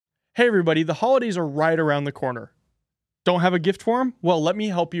Hey everybody, the holidays are right around the corner. Don't have a gift for them? Well, let me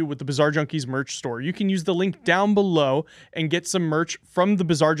help you with the Bizarre Junkeez merch store. You can use the link down below and get some merch from the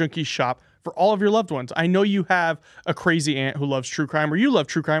Bizarre Junkeez shop for all of your loved ones. I know you have a crazy aunt who loves true crime, or you love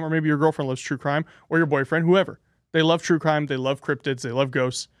true crime, or maybe your girlfriend loves true crime, or your boyfriend, whoever. They love true crime, they love cryptids, they love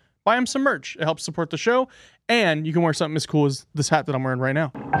ghosts. Buy them some merch. It helps support the show, and you can wear something as cool as this hat that I'm wearing right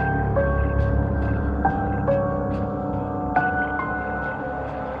now.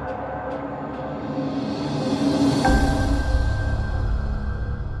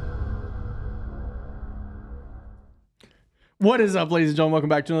 What is up, ladies and gentlemen? Welcome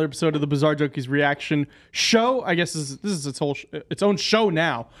back to another episode of the Bizarre Junkeez Reaction Show. I guess this is its own show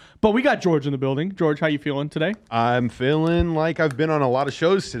now. But we got George in the building. George, how you feeling today? I'm feeling like I've been on a lot of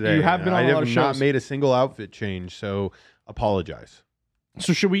shows today. You have been on a lot of shows. I have not made a single outfit change, so apologize.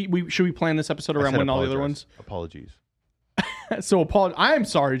 So should we plan this episode around when all the other ones? Apologies. So I am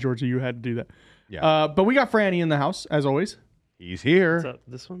sorry, George, you had to do that. Yeah. But we got Franny in the house as always. He's here. What's up?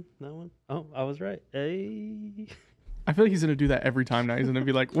 This one? That one? Oh, I was right. Hey. I feel like he's going to do that every time now. He's going to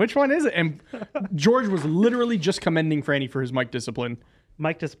be like, which one is it? And George was literally just commending Franny for his mic discipline.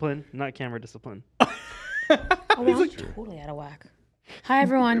 Mic discipline, not camera discipline. Oh, I'm totally out of whack. Hi,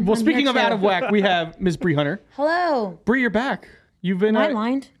 everyone. Well, I'm speaking here of too. out of whack, we have Ms. Bree Hunter. Hello. Bree, you're back. You've been... Am I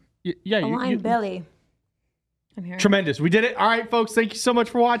lined? Yeah. Aligned belly. I'm here. Tremendous. We did it. All right, folks. Thank you so much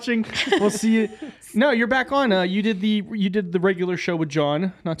for watching. We'll see you. No, you're back on. You did the regular show with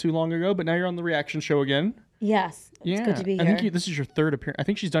John not too long ago, but now you're on the reaction show again. Yes. It's good to be here. I think this is your third appearance. I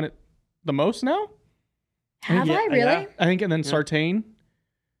think she's done it the most now. Have I really? Yeah. I think, and then Sartain,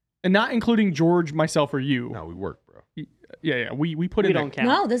 and not including George, myself, or you. No, we work, bro. Yeah. We put We in don't count.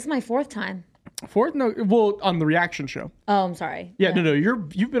 No, this is my fourth time. fourth. No, well, on the reaction show. Oh, I'm sorry. Yeah, no.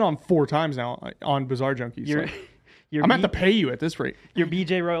 You've been on 4 times now on Bizarre Junkeez. You're I'm gonna have to pay you at this rate. Your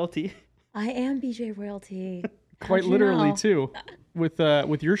BJ royalty. I am BJ royalty. Quite literally too,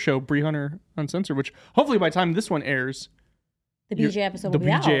 with your show Bree Hunter Uncensored, which hopefully by the time this one airs, the BJ episode will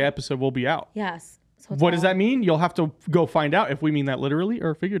be out. The BJ episode will be out. Yes. So What does that mean? You'll have to go find out if we mean that literally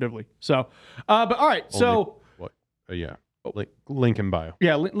or figuratively. So, but all right. So What? Yeah. Link in bio.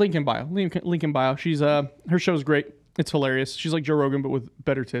 yeah, link in bio. Link in bio. She's her show's great. It's hilarious. She's like Joe Rogan, but with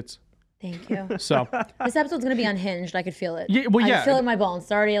better tits. Thank you. So This episode's going to be unhinged. I could feel it. Yeah, well, I yeah. can feel it in my bones.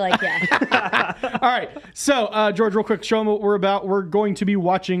 It's already like, yeah. all right. So George, real quick, show them what we're about. We're going to be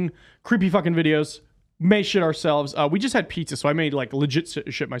watching creepy fucking videos. May shit ourselves. We just had pizza, so I made like legit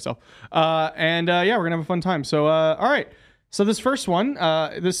shit myself. And yeah, we're gonna have a fun time. So all right. So this first one,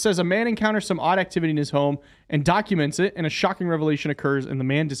 this says a man encounters some odd activity in his home and documents it, and a shocking revelation occurs, and the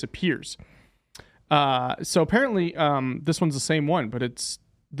man disappears. So apparently, this one's the same one, but it's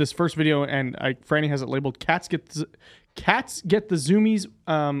this first video, and Franny has it labeled "Cats get the zoomies."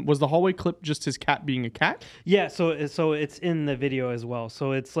 Was the hallway clip just his cat being a cat? Yeah, so it's in the video as well.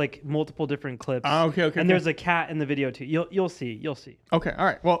 So it's like multiple different clips. Okay. And there's a cat in the video too. You'll see. Okay, all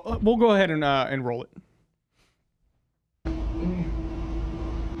right. Well, we'll go ahead and roll it.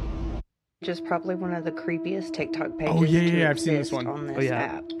 Which is probably one of the creepiest TikTok pages. Oh, yeah, to I've seen this exist one. on this Oh, yeah.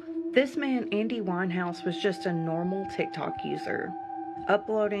 app. This man, Andy Winehouse, was just a normal TikTok user,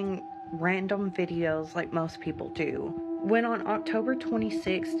 uploading random videos like most people do. When on October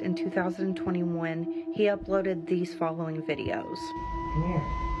 26th in 2021, he uploaded these following videos. Come here.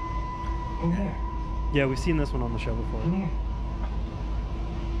 Come here. Yeah, we've seen this one on the show before. Come here.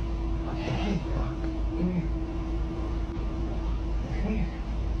 Hey, fuck. Come here. Come here.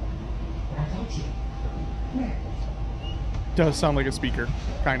 I told you. Come here. Does sound like a speaker,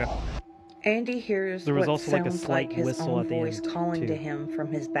 kind of. Andy hears There was what also, like, a sounds slight like his whistle own at the voice end, calling too. to him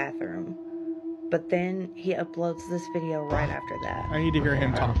from his bathroom. But then he uploads this video right after that. I need to hear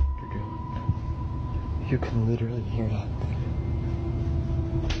him talk. You can literally hear that thing.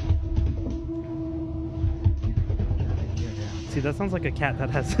 You can literally hear that. See, that sounds like a cat that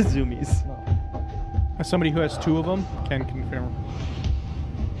has zoomies. As somebody who has 2 of them, can confirm.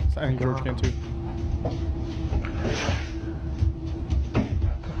 I think George can too. What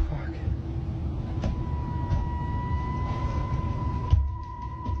the fuck?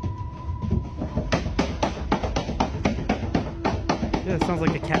 Yeah, it sounds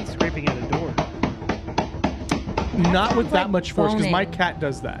like a cat scraping at a door. Not with sounds that like much force, because my boning. cat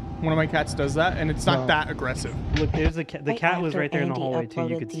does that. One of my cats does that, and it's not that aggressive. Look, there's a cat. The Right cat was after right there in the Andy hallway too. You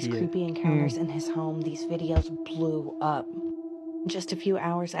uploaded could these see it. creepy encounters in his home, these videos blew up. Just a few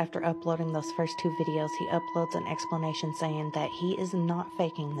hours after uploading those first 2 videos, he uploads an explanation saying that he is not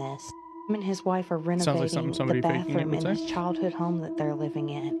faking this. Him and his wife are like renovating something somebody the faking it bathroom would in say. his childhood home that they're living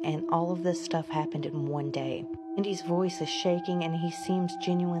in, and all of this stuff happened in one day. Andy's voice is shaking and he seems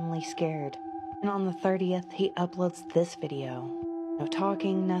genuinely scared. And on the 30th, he uploads this video. No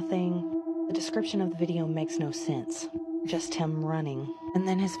talking, nothing. The description of the video makes no sense. Just him running. And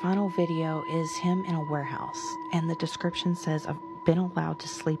then his final video is him in a warehouse. And the description says, I've been allowed to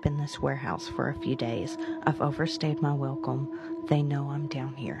sleep in this warehouse for a few days. I've overstayed my welcome. They know I'm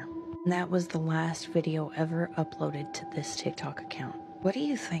down here. And that was the last video ever uploaded to this TikTok account. What do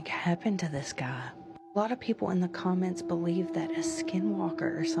you think happened to this guy? A lot of people in the comments believe that a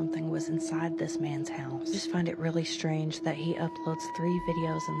skinwalker or something was inside this man's house. I just find it really strange that he uploads 3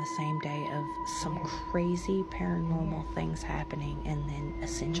 videos in the same day of some crazy paranormal things happening and then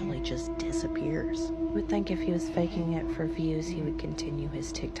essentially just disappears. You would think if he was faking it for views, he would continue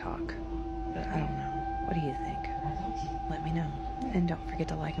his TikTok. But I don't know. What do you think? Let me know. And don't forget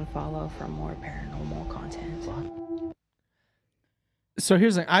to like and follow for more paranormal content. So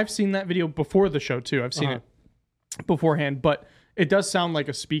here's the thing. I've seen that video before the show too. I've seen it beforehand, but it does sound like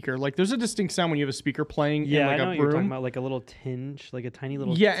a speaker. Like there's a distinct sound when you have a speaker playing in like I know a what you're talking room. about, like a little tinge, like a tiny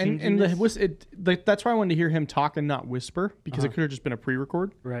little That's why I wanted to hear him talk and not whisper, because it could have just been a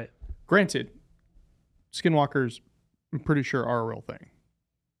pre-record. Right. Granted, skinwalkers, I'm pretty sure, are a real thing.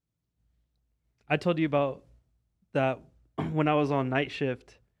 I told you about that when I was on night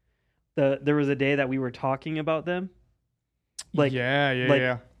shift. There was a day that we were talking about them. Like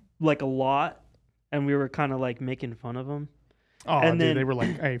like a lot, and we were kind of like making fun of them. Oh, and dude, then they were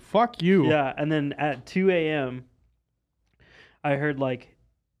like, "Hey, fuck you." Yeah, and then at 2 a.m., I heard like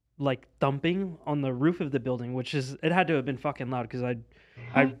thumping on the roof of the building, which is it had to have been fucking loud because I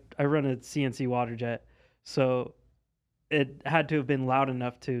run a CNC water jet, so it had to have been loud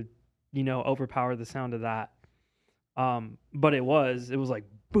enough to overpower the sound of that. But it was like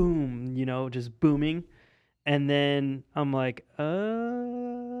boom, just booming. And then I'm like, I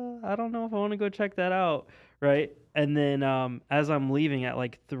don't know if I want to go check that out, right? And then as I'm leaving at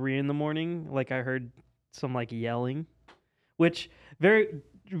like 3 a.m, like I heard some like yelling, which very,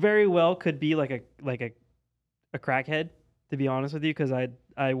 very well could be like a crackhead, to be honest with you, because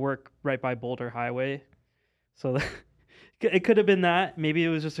I work right by Boulder Highway, so it could have been that. Maybe it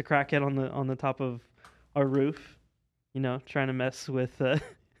was just a crackhead on the top of our roof, trying to mess with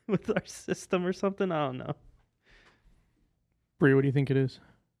with our system or something. I don't know. Bree, what do you think it is?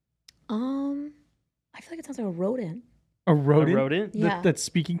 I feel like it sounds like a rodent. A rodent? A rodent? Yeah. That's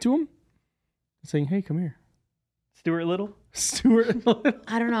speaking to him? Saying, hey, come here. Stuart Little? Stuart Little?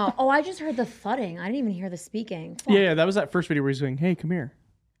 I don't know. Oh, I just heard the thudding. I didn't even hear the speaking. Fuck. Yeah, that was that first video where he's saying, hey, come here.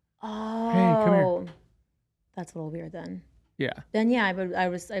 Oh. Hey, come here. That's a little weird then. Yeah. Then yeah, I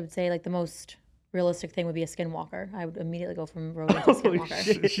would say like the most realistic thing would be a skinwalker. I would immediately go from rodent to skinwalker.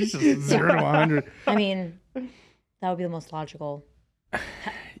 Shit. She's just 0 to 100. I mean, that would be the most logical.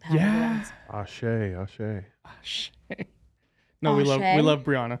 Yeah. Ashe. No, we Ashe. love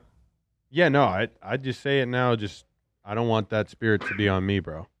Brianna. Yeah, no, I just say it now. Just I don't want that spirit to be on me,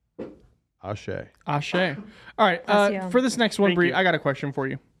 bro. Ashe. Ashe. All right. Bless you. For this next one, Thank Bree, you. I got a question for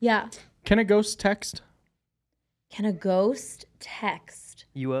you. Yeah. Can a ghost text? Can a ghost text?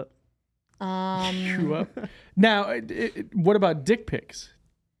 You up? You up? Now, what about dick pics?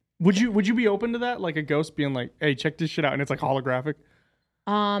 Would you be open to that? Like a ghost being like, hey, check this shit out, and it's like holographic?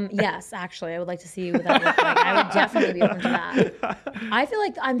 Yes, actually, I would like to see what that looked like. I would definitely be open to that. I feel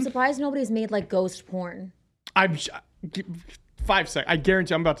like I'm surprised nobody's made like ghost porn. 5 seconds. I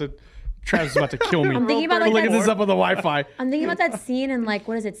guarantee Travis is about to kill me. I'm thinking about like looking that, this up on the Wi-Fi. I'm thinking about that scene in like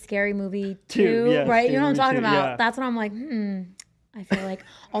what is it, Scary Movie 2, Yeah, right? Scary You know what I'm Movie talking 2, about? yeah. That's when I'm like, I feel like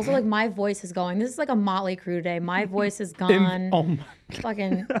also like my voice is going. This is like a Motley Crue day. My voice is gone. Oh my.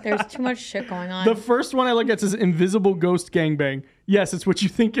 Fucking, there's too much shit going on. The first one I look at says invisible ghost gangbang. Yes, it's what you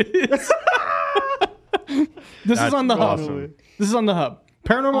think it is. This is on the awesome. hub. This is on the hub.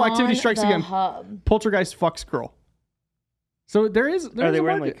 Paranormal Activity On strikes the again. hub. Poltergeist fucks girl. So there is. Are they a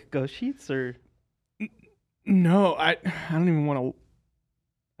wearing market. like ghost sheets or? No, I don't even want to.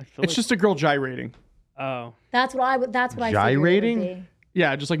 I feel It's just a girl gyrating. Oh. That's what I figured it would Gyrating? be.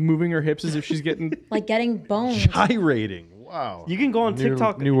 Yeah, just like moving her hips as if she's getting. Like getting boned. Gyrating. Wow. You can go on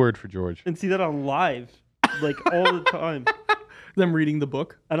TikTok New word for George. and see that on live, like all the time. them reading the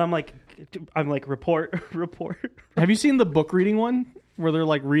book. And I'm like, report. Have you seen the book reading one where they're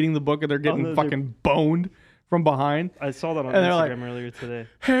like reading the book and they're getting no, fucking boned from behind? I saw that on And they're Instagram like, earlier today.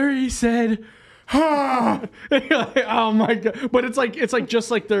 Harry said, "Ah!" And you're like, oh my god! But it's like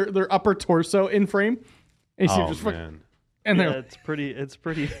just like their upper torso in frame. And you see Oh just fucking, man. and Yeah, they're it's pretty.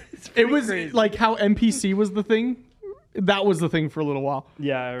 it was crazy. like how NPC was the thing. That was the thing for a little while.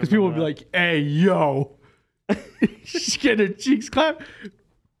 Yeah, Because people would be like, hey, yo. She's getting her cheeks clapped.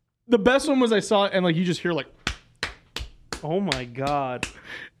 The best one was I saw it and like you just hear like Oh my god.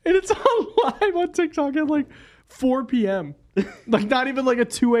 And it's on live on TikTok at like 4 p.m. Like not even like a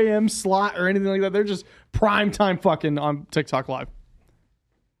 2 a.m. slot or anything like that. They're just prime time fucking on TikTok live.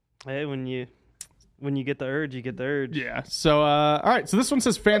 Hey, when you get the urge, you get the urge. Yeah. So all right. So this one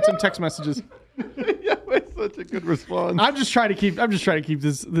says phantom text messages. Yeah, that's such a good response. I'm just trying to keep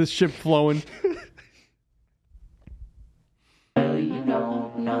this ship flowing.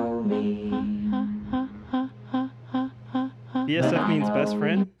 BSF means best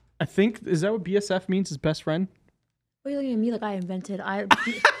friend. I think is that what BSF means? His best friend. What are you looking at me like I invented? I'm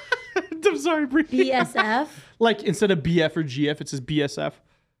sorry, Bree. BSF. Like instead of BF or GF, it says BSF.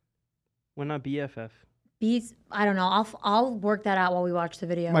 Why not BFF? I don't know. I'll work that out while we watch the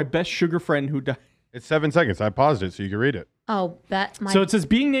video. My best sugar friend who died. It's 7 seconds. I paused it so you can read it. Oh, So it says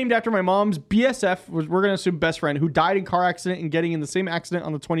being named after my mom's BSF, we're going to assume best friend, who died in car accident and getting in the same accident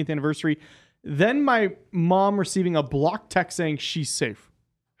on the 20th anniversary. Then my mom receiving a block text saying she's safe.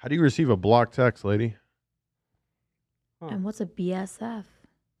 How do you receive a block text, lady? And what's a BSF?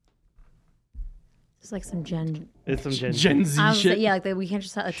 It's like some It's some Gen Z I was shit. like, yeah, like we can't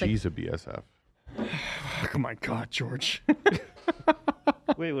just. It's like, She's a BSF. Oh my God, George.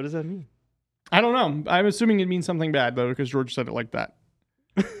 Wait, what does that mean? I don't know. I'm assuming it means something bad though, because George said it like that.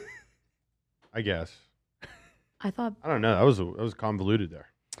 I guess. I thought. I don't know. That was convoluted there.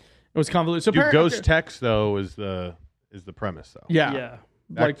 It was convoluted. So Dude, ghost text though is the premise though. Yeah. Yeah.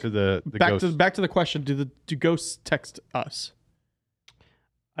 Back to the ghost. back to the question. Do ghosts text us?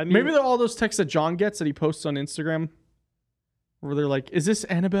 I mean, Maybe they're all those texts that John gets that he posts on Instagram, where they're like, "Is this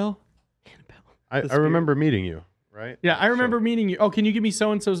Annabelle?" I remember meeting you, right? Yeah, I remember meeting you. Oh, can you give me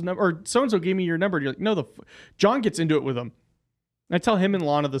so and so's number? Or so and so gave me your number. And you're like, no, John gets into it with them. I tell him and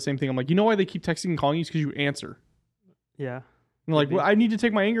Lana the same thing. I'm like, you know why they keep texting and calling you? Because you answer. Yeah. And they're like, well, I need to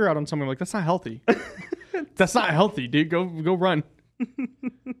take my anger out on someone. I'm like, that's not healthy. That's not healthy, dude. Go run.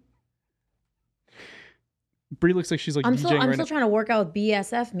 Bree looks like she's like I'm DJing still right now. trying to work out what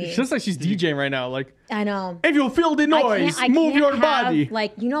BSF means. She looks like she's DJing right now. Like, I know. if you feel the noise, I move can't your have, body.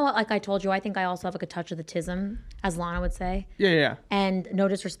 Like, you know what? Like I told you, I think I also have like a touch of the tism, as Lana would say. Yeah. And no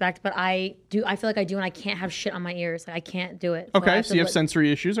disrespect, but I feel like I do, and I can't have shit on my ears. Like I can't do it. So I Okay, so you have like, sensory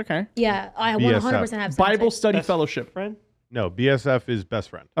issues. Okay. Yeah, I BSF. 100% have Bible sensory. study fellowship. Friend? No, BSF is best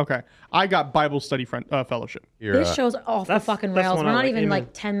friend. Okay. I got Bible study fellowship. You're, This show's off the fucking that's rails. one We're I not like. even Amen.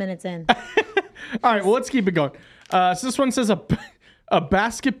 like 10 minutes in. All right, well, let's keep it going. So this one says a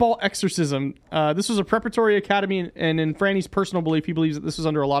basketball exorcism. This was a preparatory academy, and in Franny's personal belief, he believes that this was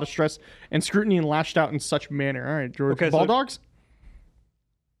under a lot of stress and scrutiny and lashed out in such manner. All right, George. Okay, Ball so- dogs?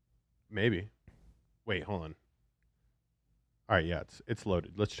 maybe. Wait, hold on. All right, yeah, it's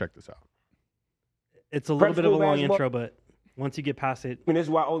loaded. Let's check this out. It's a little bit of a Principal long basketball- intro, but once you get past it, And this is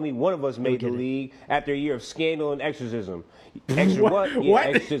why only one of us made the get it. league after a year of scandal and exorcism. Extra what? Yeah, What?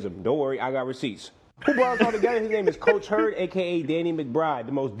 exorcism. Don't worry, I got receipts. Who brought us all together? His name is Coach Hurd, a.k.a. Danny McBride,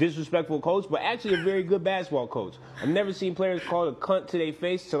 the most disrespectful coach, but actually a very good basketball coach. I've never seen players call a cunt to their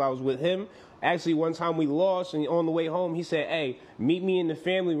face till I was with him. Actually, one time we lost, and on the way home, he said, hey, meet me in the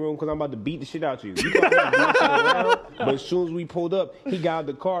family room because I'm about to beat the shit out of you. You thought he was messing around, but as soon as we pulled up, he got out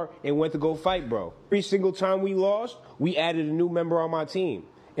the car and went to go fight, bro. Every single time we lost, we added a new member on my team.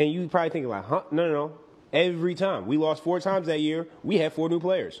 And you probably thinking like, huh? No. Every time. We lost 4 times that year, we had 4 new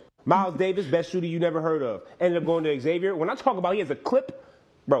players. Miles Davis, best shooter you never heard of. Ended up going to Xavier. When I talk about he has a clip,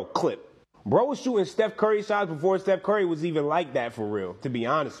 bro, clip. Bro was shooting Steph Curry shots before Steph Curry was even like that for real, to be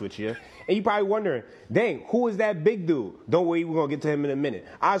honest with you. And you probably wondering, dang, who is that big dude? Don't worry, we're going to get to him in a minute.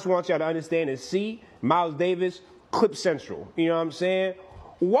 I just want y'all to understand and see Miles Davis, clip central. You know what I'm saying?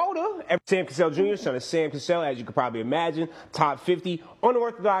 Walter, Sam Cassell Jr., son of Sam Cassell, as you could probably imagine, top 50,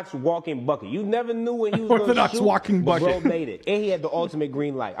 unorthodox walking bucket. You never knew when he was going to Unorthodox shoot, walking but bucket. bro made it. And he had the ultimate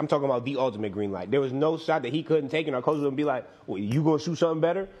green light. I'm talking about the ultimate green light. There was no shot that he couldn't take, and our coach would be like, well, you going to shoot something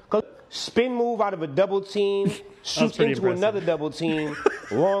better? Spin move out of a double team, shoots pretty into impressive. another double team,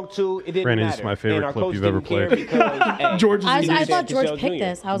 long two, it didn't Brandon, matter. this is my favorite And our clip coach you've ever didn't care played. because, hey, George is I an Sam thought George Cassell picked Jr.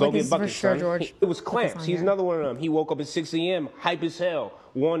 this. I was Go like, get this is for buckets, sure, son. George. It was Put this on clamps. He's here. another one of them. He woke up at 6 a.m., hype as hell,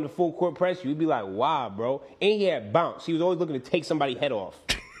 won the full court press. You'd be like, wow, bro. And he had bounce. He was always looking to take somebody's head off.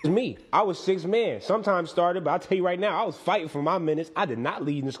 It was me. I was 6 man. Sometimes started, but I'll tell you right now, I was fighting for my minutes. I did not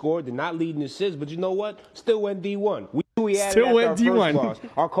lead in the score, did not lead in assists, but you know what? Still went D1. We added Still after went our first D1. loss.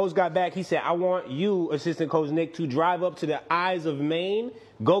 Our coach got back. He said, I want you, assistant coach Nick, to drive up to the Eyes of Maine.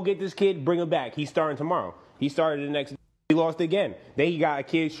 Go get this kid, bring him back. He's starting tomorrow. He started the next He lost again. Then he got a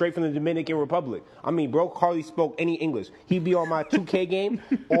kid straight from the Dominican Republic. I mean, bro hardly spoke any English. He'd be on my 2K game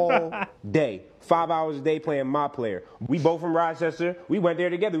all day. 5 hours a day playing my player. We both from Rochester. We went there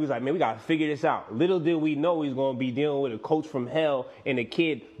together. We was like, man, we got to figure this out. Little did we know he was going to be dealing with a coach from hell and a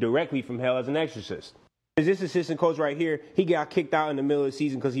kid directly from hell as an exorcist. This assistant coach right here, he got kicked out in the middle of the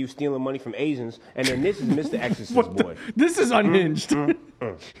season because he was stealing money from Asians. And then this is Mr. Exorcist boy. This is unhinged.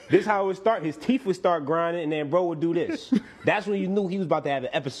 This how it would start. His teeth would start grinding, and then bro would do this. That's when you knew he was about to have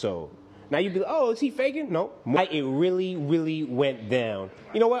an episode. Now you'd be like, oh, is he faking? No. Like, it really, really went down.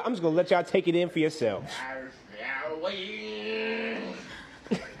 You know what? I'm just going to let y'all take it in for yourselves. You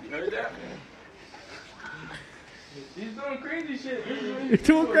heard that? He's doing crazy shit. He's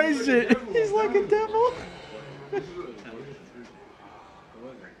doing crazy shit. He's like a devil.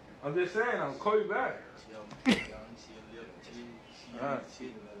 I'm just saying, I'll call you back.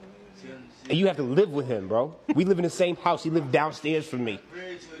 And you have to live with him, bro. We live in the same house. He lived downstairs from me.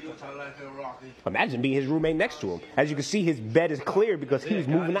 Imagine being his roommate next to him. As you can see, his bed is clear because he was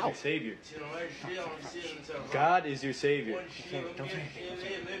moving out. God is your savior. Don't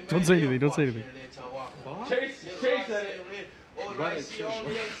say anything. Don't say anything. Chase said it.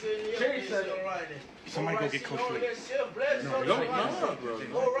 Chase said it. Somebody go get Coach Lee. No, bro.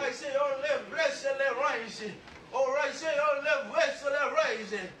 All right, say on left, bless and let right. All right, say on left, west and let right.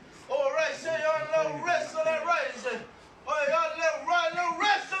 All right, say on left, rest and let right. All right, left, right, no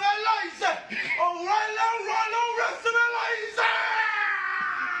rest and let right. All right, left, right, no rest and let right.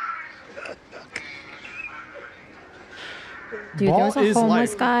 Dude, there was Ball a is homeless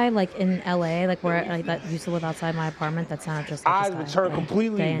life. guy like in LA, like where like that used to live outside my apartment. That sounded just like Eyes this would guy. turn Day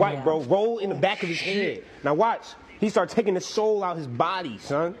completely in, white, day out. bro. Roll in the back of his head. Now watch. He started taking the soul out his body,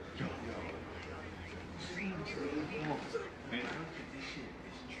 son.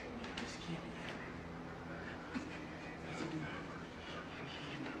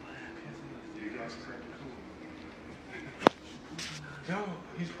 Yo,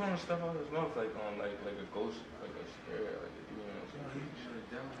 he's pulling stuff out of his mouth like a ghost, like a spirit, like a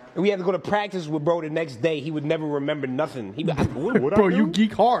demon. And we had to go to practice with bro the next day. He would never remember nothing. He'd be like, what Bro, I do? you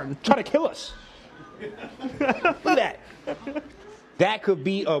geek hard. Try to kill us. Look at that. That could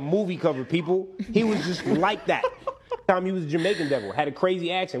be a movie cover, people. He was just like that. Time he was a Jamaican devil, had a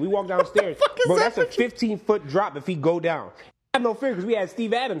crazy accent. We walked downstairs. Bro, that's a 15-foot drop if he go down. I have no fear because we had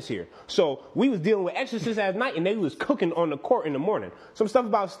Steve Adams here. So we was dealing with exorcists at night and they was cooking on the court in the morning. Some stuff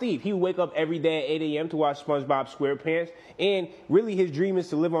about Steve. He would wake up every day at 8 a.m. to watch SpongeBob SquarePants. And really his dream is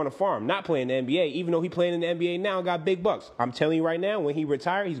to live on a farm, not playing the NBA, even though he playing in the NBA now and got big bucks. I'm telling you right now, when he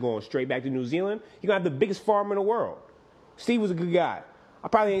retire, he's going straight back to New Zealand. He's going to have the biggest farm in the world. Steve was a good guy. I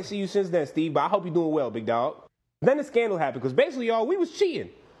probably ain't see you since then, Steve, but I hope you're doing well, big dog. Then the scandal happened because basically, y'all, we was cheating.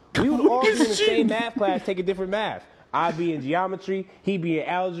 We would all be in the same math class, taking different math. I'd be in geometry, he'd be in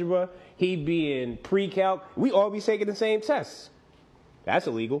algebra, he'd be in pre-calc. We all be taking the same tests. That's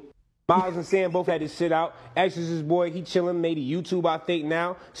illegal. Miles and Sam both had to sit out. Exorcist boy, he chilling, made a YouTube, I think,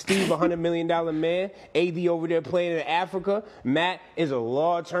 now. Steve, $100 million man. AD over there playing in Africa. Matt is a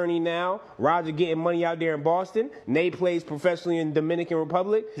law attorney now. Roger getting money out there in Boston. Nate plays professionally in Dominican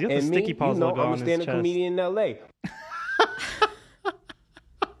Republic. He's got the And me, sticky paws you know, logo I'm on a his stand-up chest. comedian in L.A.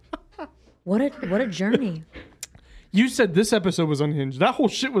 What a journey. You said this episode was unhinged. That whole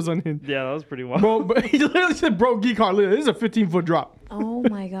shit was unhinged. Yeah, that was pretty wild. Bro, but he literally said, bro, geek hard. Literally, this is a 15-foot drop. Oh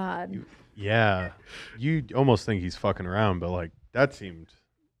my god. Yeah, you almost think he's fucking around, but like that seemed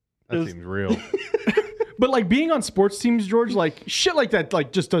real. But like being on sports teams, George, like shit like that,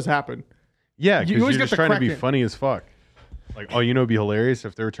 like just does happen. Yeah, You because always you're got just the trying to crack be in. funny as fuck. Like, oh, you know, it'd be hilarious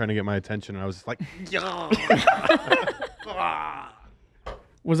if they were trying to get my attention, and I was just like,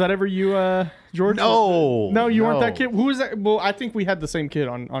 Was that ever you, George? no, You weren't that kid. Who was that? Well, I think we had the same kid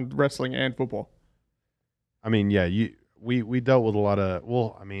on wrestling and football. I mean, yeah, we dealt with a lot of.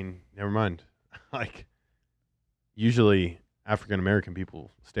 Well, I mean, never mind. Like, usually African American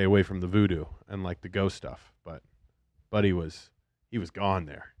people stay away from the voodoo and like the ghost stuff, but Buddy was gone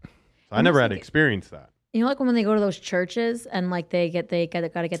there. So I never had to experience that. You know, like when they go to those churches and like they gotta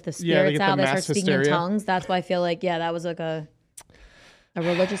get the Yeah, they spirits get out, the they start mass speaking hysteria. in tongues. That's why I feel like that was like a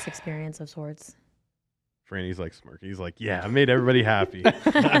religious experience of sorts. Franny's like smirking. He's like, yeah, I made everybody happy.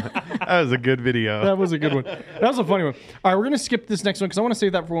 That was a good video. That was a good one. That was a funny one. All right, we're gonna skip this next one because I want to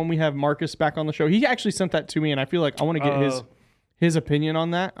save that for when we have Marcus back on the show. He actually sent that to me, and I feel like I want to get his opinion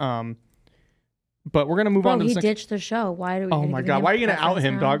on that. But we're gonna move Bro, on to he this next. ditched the show. Why do we? Oh my god, why are you gonna out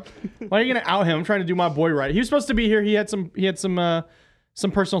him, dog? Why are you gonna out him? I'm trying to do my boy right. He was supposed to be here. He had some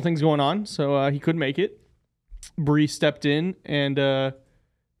personal things going on, so he couldn't make it. Bree stepped in, and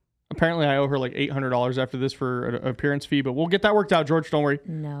Apparently, I owe her like $800 after this for an appearance fee, but we'll get that worked out, George. Don't worry.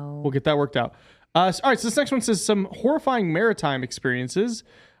 No. We'll get that worked out. All right, so this next one says some horrifying maritime experiences.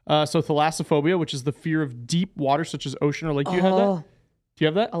 So thalassophobia, which is the fear of deep water, such as ocean or lake. Do you have that? Do you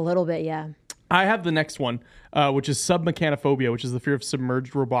have that? A little bit, yeah. I have the next one, which is submechanophobia, which is the fear of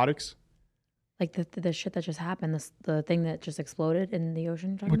submerged robotics. Like the shit that just happened, the thing that just exploded in the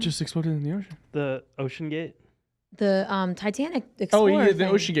ocean. What just exploded in the ocean? The Ocean Gate. The Titanic Explorer. Oh yeah, the thing.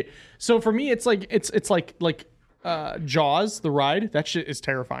 Ocean Gate. So for me, it's like Jaws, the ride. That shit is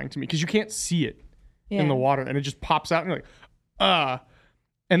terrifying to me because you can't see it in the water, and it just pops out, and you're like,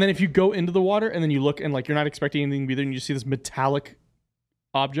 And then if you go into the water and then you look and like you're not expecting anything to be there, and you see this metallic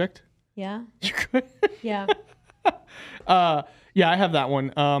object. Yeah. Yeah. Yeah, I have that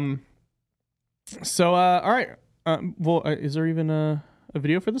one. So all right. Well, is there even a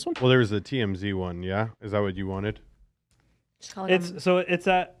video for this one? Well, there's a TMZ one. Yeah, is that what you wanted? It's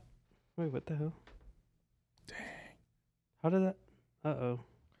at. Wait, what the hell? Dang. How did that? Uh-oh.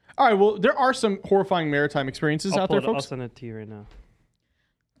 All right. Well, there are some horrifying maritime experiences out there, folks. I'll send it to you right now.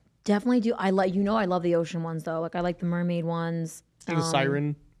 Definitely do. I love the ocean ones though. Like I like the mermaid ones. And the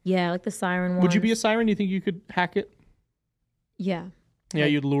siren. Yeah, I like the siren ones. Would you be a siren? Do you think you could hack it? Yeah. Yeah,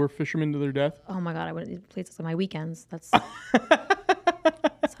 you'd lure fishermen to their death. Oh my god, I wouldn't play this on my weekends. That's how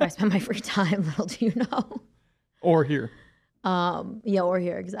I spend my free time. Little do you know. Or here. Yeah, or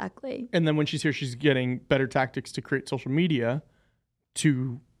here exactly. And then when she's here, she's getting better tactics to create social media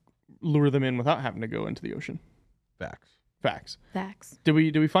to lure them in without having to go into the ocean. Facts. Did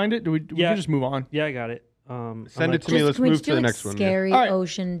we find it? We can just move on. Yeah, I got it. Send it to me. Let's move to the next one. Scary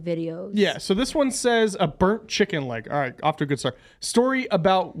ocean videos. Yeah, so this one says a burnt chicken leg. All right, off to a good start. Story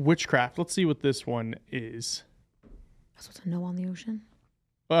about witchcraft. Let's see what this one is. That's what's a no on the ocean.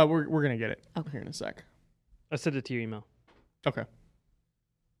 We're gonna get it here in a sec. I sent it to your email. Okay.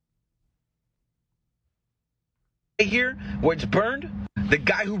 Here where it's burned, the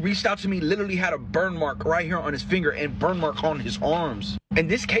guy who reached out to me literally had a burn mark right here on his finger and burn mark on his arms. And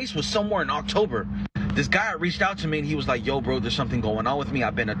this case was somewhere in October. This guy reached out to me and he was like, yo bro, there's something going on with me.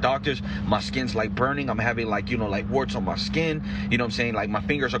 I've been to doctors, my skin's like burning, I'm having like warts on my skin, you know what I'm saying, like my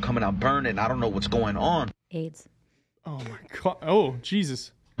fingers are coming out burned and I don't know what's going on. AIDS. Oh my god. Oh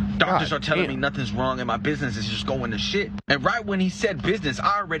Jesus. Doctors are telling me nothing's wrong and my business is just going to shit. And right when he said business,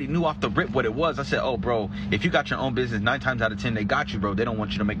 I already knew off the rip what it was. I said, oh, bro, if you got your own business, 9 times out of 10, they got you, bro. They don't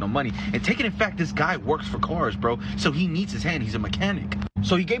want you to make no money. And taking in fact, this guy works for cars, bro. So he needs his hand. He's a mechanic.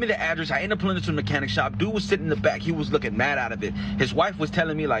 So he gave me the address. I ended up pulling into the mechanic shop. Dude was sitting in the back. He was looking mad out of it. His wife was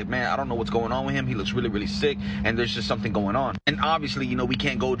telling me like, man, I don't know what's going on with him. He looks really, really sick. And there's just something going on. And obviously, we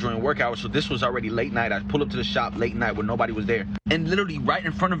can't go during work hours. So this was already late night. I pulled up to the shop late night when nobody was there. And literally right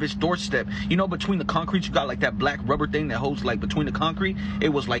in front of his doorstep, between the concrete, you got like that black rubber thing that holds like between the concrete. It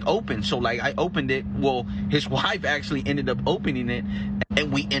was like open. So like I opened it. Well, his wife actually ended up opening it.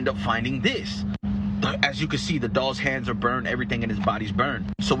 And we end up finding this. As you can see, the doll's hands are burned, everything in his body's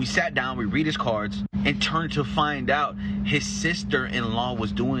burned. So we sat down, we read his cards, and turned to find out his sister-in-law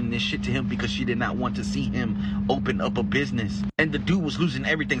was doing this shit to him because she did not want to see him open up a business. And the dude was losing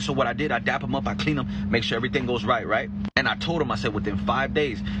everything. So what I did, I dap him up, I clean him, make sure everything goes right? And I told him, I said, within 5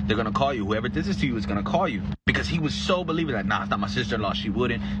 days, they're going to call you. Whoever did this to you is going to call you. Because he was so believing that, nah, it's not my sister-in-law. She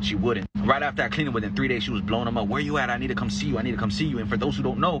wouldn't. Right after I cleaned him, within 3 days, she was blowing him up. Where you at? I need to come see you. And for those who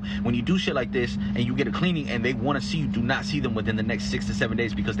don't know, when you do shit like this and you get a cleaning and they want to see you, do not see them within the next 6 to 7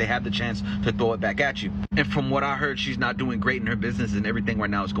 days because they have the chance to throw it back at you. And from what I heard, she's not doing great in her business and everything right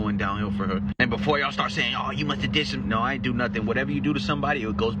now is going downhill for her. And before y'all start saying, oh, you must have did some. No, I ain't do nothing. Whatever you do to somebody,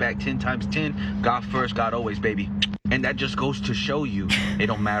 it goes back 10 times 10. God first, God always, baby. And that just goes to show you, it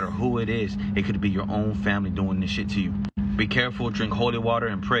don't matter who it is. It could be your own family doing this shit to you. Be careful, drink holy water,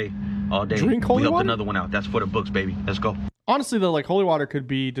 and pray all day. Drink holy water? We helped water? another one out. That's for the books, baby. Let's go. Honestly, though, like holy water could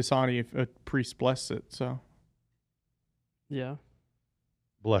be Dasani if a priest blesses it. So, yeah.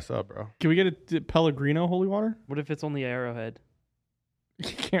 Bless up, bro. Can we get a Pellegrino holy water? What if it's only Arrowhead?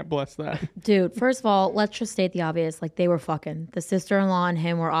 You can't bless that. Dude, first of all, let's just state the obvious. Like, they were fucking. The sister-in-law and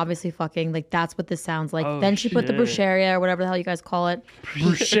him were obviously fucking. Like, that's what this sounds like. Oh, then she put the shit. bruscheria or whatever the hell you guys call it.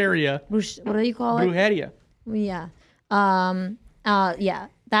 Bruscheria. What do you call it? Brujeria. Yeah. Yeah.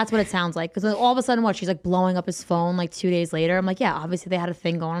 That's what it sounds like. Because all of a sudden, she's like blowing up his phone like 2 days later. I'm like, yeah, obviously they had a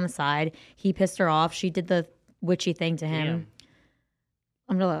thing going on the side. He pissed her off. She did the witchy thing to him. Damn.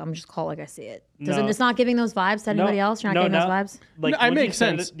 I'm just call it like I see it. No. It's not giving those vibes to anybody else? You're not getting those vibes? Like, No, it when you makes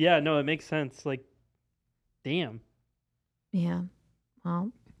said sense. It makes sense. Like, damn. Yeah.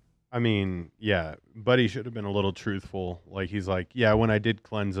 Well. I mean, yeah, Buddy should have been a little truthful. Like, he's like, yeah, when I did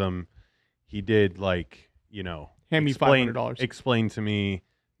cleanse him, he did, like, hand me $500. Explain to me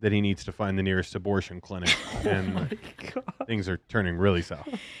that he needs to find the nearest abortion clinic, and things are turning really south.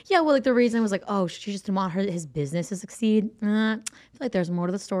 Yeah, well, like the reason was like, oh, she just didn't want his business to succeed. I feel like there's more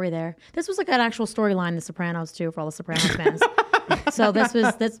to the story there. This was like an actual storyline, The Sopranos too, for all the Sopranos fans. So that's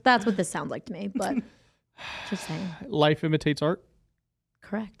what this sounds like to me. But just saying. Life imitates art.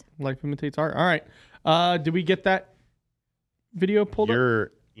 Correct. Life imitates art. All right. Did we get that video pulled up?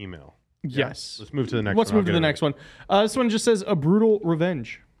 Your email. Yes. Let's move to the next one. Let's move to the next one. This one just says a brutal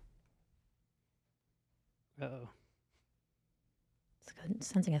revenge. Uh-oh. It's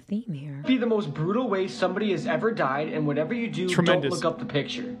sensing a theme here. Be the most brutal way somebody has ever died, and whatever you do, Tremendous. don't look up the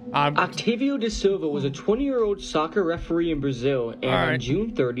picture. Octavio da Silva was a 20-year-old soccer referee in Brazil, and on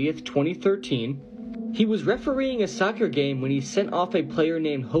June 30th, 2013, he was refereeing a soccer game when he sent off a player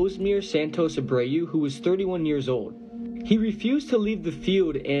named Josmir Santos Abreu, who was 31 years old. He refused to leave the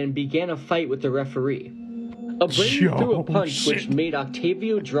field and began a fight with the referee. Abreu threw a punch which made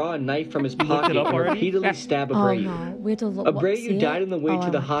Octavio draw a knife from his pocket and repeatedly stab Abreu. No. We have to look. Abreu died on the way to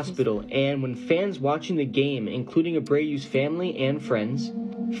the hospital, and when fans watching the game, including Abreu's family and friends,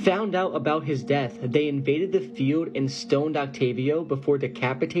 found out about his death, they invaded the field and stoned Octavio before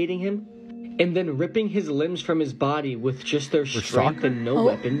decapitating him, and then ripping his limbs from his body with just their strength and no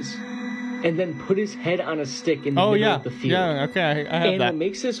weapons, and then put his head on a stick in the middle of the field. Yeah, okay, I have and that. what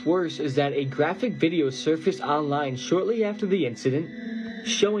makes this worse is that a graphic video surfaced online shortly after the incident,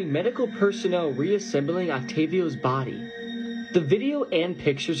 showing medical personnel reassembling Octavio's body. The video and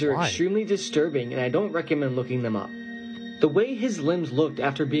pictures are extremely disturbing, and I don't recommend looking them up. The way his limbs looked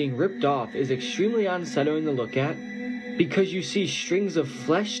after being ripped off is extremely unsettling to look at, because you see strings of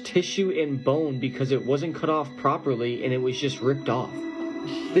flesh, tissue, and bone because it wasn't cut off properly and it was just ripped off.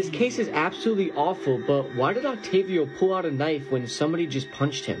 This case is absolutely awful, but why did Octavio pull out a knife when somebody just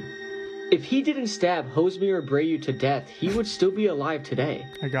punched him? If he didn't stab Josmir Abreu to death, he would still be alive today.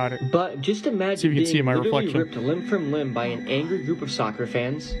 I got it. But just imagine See if you can being see my literally reflection. ripped limb from limb by an angry group of soccer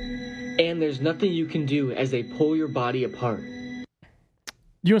fans, and there's nothing you can do as they pull your body apart.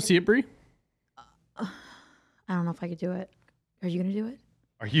 You want to see it, Bree? I don't know if I could do it. Are you gonna do it?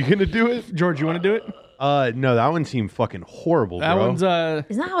 Are you gonna do it, George? You want to do it? No, that one seemed fucking horrible, That bro. one's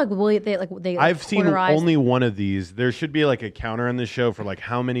Isn't that how they I've seen cauterized- only one of these. There should be like a counter on this show for like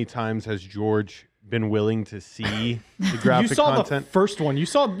how many times has George been willing to see the graphic you saw content. the first one. You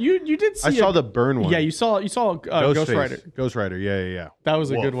saw you did see. I saw the burn one. Yeah, you saw Ghost Rider. Ghost Rider. Yeah. That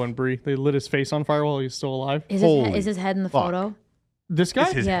was a Woof. good one, Bree. They lit his face on fire while he was still alive. Is his head in the fuck. photo? This guy?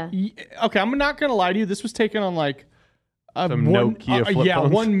 Yeah. Okay, I'm not gonna lie to you. This was taken on like Some one, Nokia flip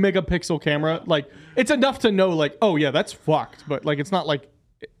phones. 1 megapixel camera. Like it's enough to know, like, oh yeah, that's fucked. But like, it's not like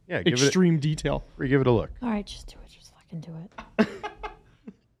Yeah, give extreme detail. Give it a look. All right, just do it. Just fucking do it.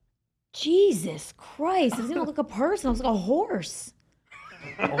 Jesus Christ! It doesn't even look like a person. It looks like a horse.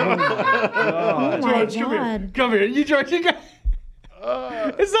 Oh my god. Oh my George, god! Come here, you George. You got...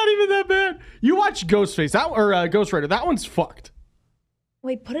 It's not even that bad. You watch Ghostface that or Ghost Rider. That one's fucked.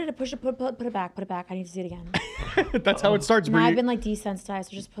 Wait, put it back. Put it back. I need to see it again. That's how it starts. No, Bree. I've been like desensitized,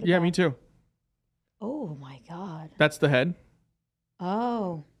 so just put it Yeah, back. me too. Oh my god. That's the head.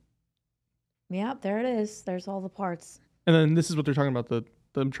 Oh. Yep, there it is. There's all the parts. And then this is what they're talking about,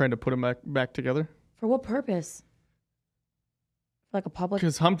 them trying to put them back together. For what purpose? Like a public.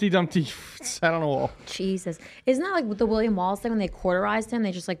 Because Humpty Dumpty sat on a wall. Jesus, isn't that like with the William Wallace thing when they cauterized him?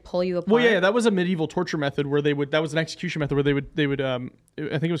 They just like pull you apart. Well, yeah, that was a medieval torture method where they would. That was an execution method where they would. I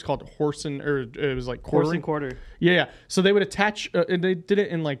think it was called horse and it was like Horse quartering. and quarter. Yeah. So they would attach, and they did it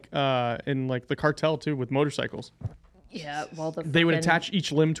in like the cartel too with motorcycles. Yeah. Well, They would attach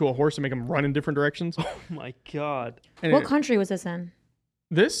each limb to a horse and make them run in different directions. Oh my god. And What country was this in?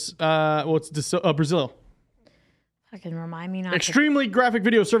 This, it's Brazil. Fucking remind me not. Extremely graphic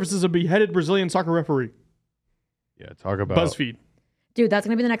video surfaces a beheaded Brazilian soccer referee. Yeah, talk about BuzzFeed. Dude, that's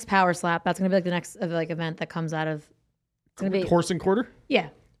gonna be the next power slap. That's gonna be like the next event that comes out of. It's gonna be Horse and quarter. Yeah.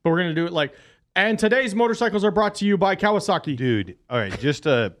 But we're gonna do it like. And today's motorcycles are brought to you by Kawasaki. Dude, all right, just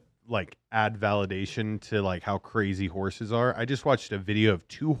to like add validation to like how crazy horses are. I just watched a video of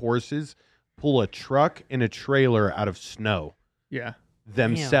 2 horses pull a truck and a trailer out of snow Yeah.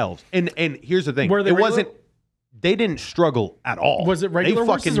 themselves. And here's the thing. Were they it regular? wasn't they didn't struggle at all. Was it regular They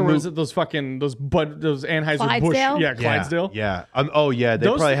horses or moved- was it those Anheuser-Busch? Clydesdale? Yeah, Clydesdale. Yeah. Oh yeah, they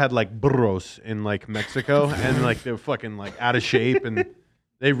Those- probably had like burros in like Mexico and like they're fucking like out of shape and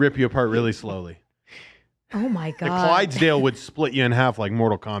they rip you apart really slowly. Oh my The god. Clydesdale would split you in half like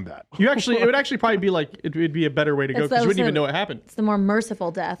Mortal Kombat. It would actually probably be like it would be a better way to go It's because you the- wouldn't even know what happened. It's the more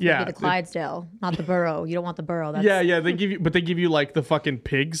merciful death. Yeah. Would be the Clydesdale, not the burrow. You don't want the burrow. That's, Yeah, they give you like the fucking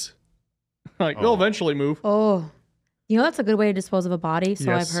pigs. Like they'll eventually move. Oh. You know, that's a good way to dispose of a body.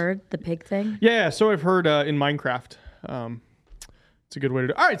 So Yes. I've heard the pig thing. Yeah, so I've heard in Minecraft. It's a good way to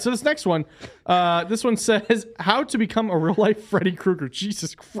do it. All right, so this next one. This one says, how to become a real-life Freddy Krueger.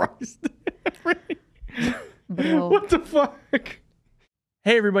 Jesus Christ. What the fuck?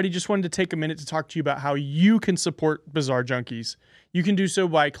 Hey, everybody. Just wanted to take a minute to talk to you about how you can support Bizarre Junkeez. You can do so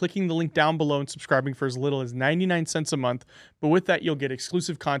by clicking the link down below and subscribing for as little as 99 cents a month. But with that, you'll get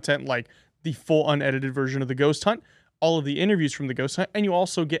exclusive content like the full unedited version of The Ghost Hunt, all of the interviews from The Ghost Hunt, and you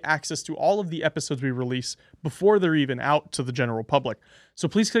also get access to all of the episodes we release before they're even out to the general public. So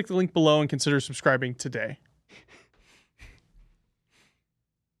please click the link below and consider subscribing today.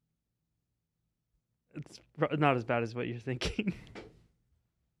 It's not as bad as what you're thinking.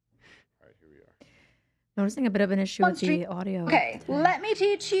 Noticing a bit of an issue with the audio. Okay, let me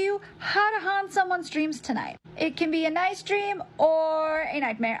teach you how to haunt someone's dreams tonight. It can be a nice dream or a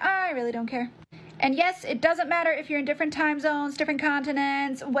nightmare. I really don't care. And yes, it doesn't matter if you're in different time zones, different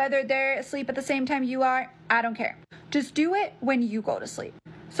continents, whether they're asleep at the same time you are. I don't care. Just do it when you go to sleep.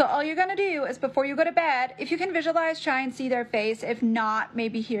 So all you're going to do is before you go to bed, if you can visualize, try and see their face. If not,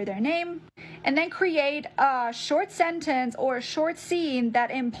 maybe hear their name. And then create a short sentence or a short scene that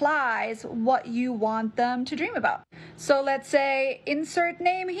implies what you want them to dream about. So let's say, insert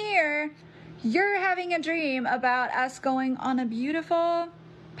name here. You're having a dream about us going on a beautiful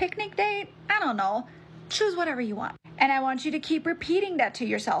picnic date. I don't know. Choose whatever you want. And I want you to keep repeating that to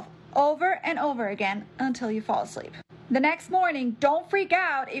yourself over and over again until you fall asleep. The next morning, don't freak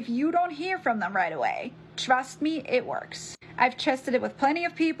out if you don't hear from them right away. Trust me, it works. I've tested it with plenty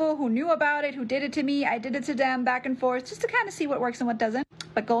of people who knew about it, who did it to me. I did it to them, back and forth, just to kind of see what works and what doesn't.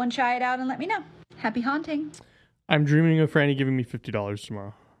 But go and try it out and let me know. Happy haunting. I'm dreaming of Franny giving me $50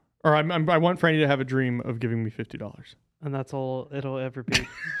 tomorrow. Or I want Franny to have a dream of giving me $50. And that's all it'll ever be.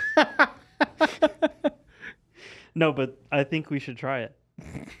 No, but I think we should try it.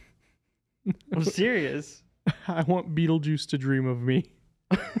 I'm serious. I want Beetlejuice to dream of me.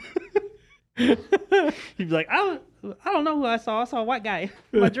 He'd be like, I don't know who I saw. I saw a white guy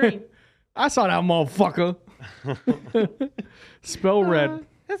in my dream. I saw that motherfucker. Spell red.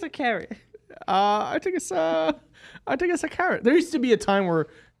 That's a carrot. I think it's a carrot. There used to be a time where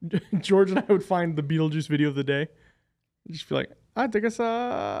George and I would find the Beetlejuice video of the day. Just be like, I think it's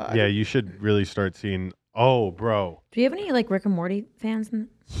Yeah, you should really start seeing. Oh, bro. Do you have any like Rick and Morty fans?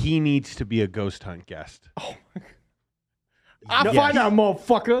 He needs to be a ghost hunt guest. Oh my God. I'll find that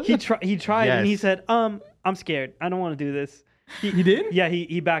motherfucker. He tried Yes. and he said, I'm scared. I don't want to do this. He did? Yeah,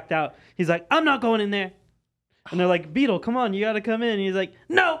 he backed out. He's like, I'm not going in there. And they're like, Beetle, come on, you got to come in. And he's like,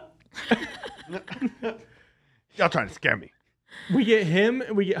 no. Y'all trying to scare me. We get him,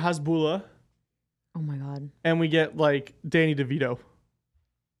 we get Hasbullah, Oh my God. and we get like Danny DeVito.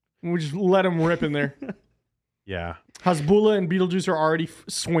 And we just let him rip in there. Yeah. Hasbullah and Beetlejuice are already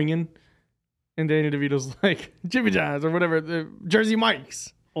swinging. And Danny DeVito's like, Jimmy John's or whatever, the Jersey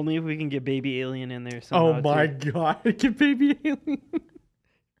Mike's. Only if we can get Baby Alien in there somehow. Oh my God. Get Baby Alien.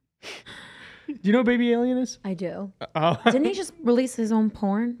 Do you know who Baby Alien is? I do. Oh. Didn't he just release his own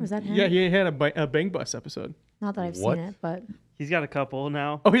porn? Was that him? Yeah, he had a Bang Bus episode. Not that I've What? seen it, but He's got a couple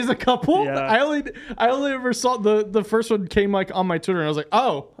now. Oh, he's a couple? Yeah. I only ever saw the first one came like on my Twitter and I was like,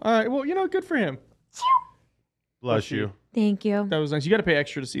 oh, all right, well, good for him. Bless you. thank you. That was nice. You got to pay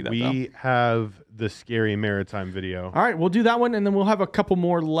extra to see that, though. We have the scary maritime video. All right, we'll do that one, and then we'll have a couple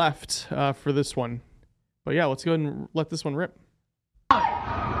more left for this one. But yeah, let's go ahead and let this one rip.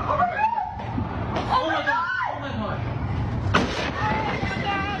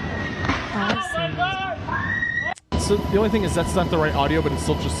 So the only thing is that's not the right audio, but it's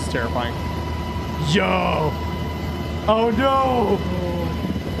still just as terrifying. Yo! Oh no!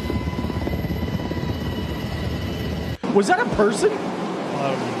 Was that a person?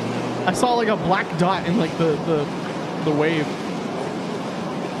 I saw like a black dot in like the wave.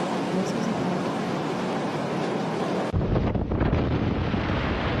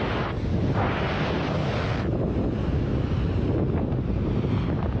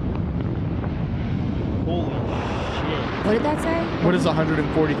 What did that say? What is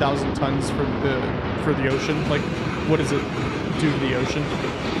 140,000 tons for the ocean? Like, what does it do to the ocean?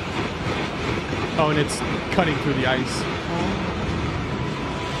 Oh, and it's cutting through the ice.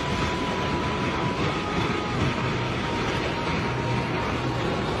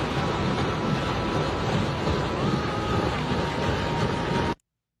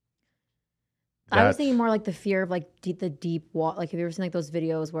 I was thinking more like the fear of like the deep water. Like, have you ever seen like those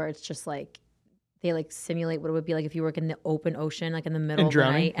videos where it's just like they like simulate what it would be like if you were in the open ocean, like in the middle of the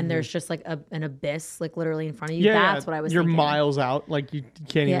drowning? night, and there's just like an abyss, like literally in front of you. Yeah, That's what I was You're thinking. miles out, like you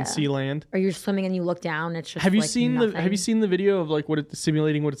can't even see land. Or you're swimming and you look down. It's just. Have you like, seen nothing. Have you seen the video of like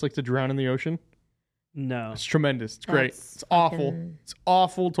simulating what it's like to drown in the ocean? No, it's tremendous. It's great. That's It's awful. fucking- It's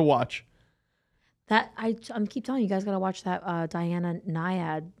awful to watch. That I'm keep telling you guys gotta watch that Diana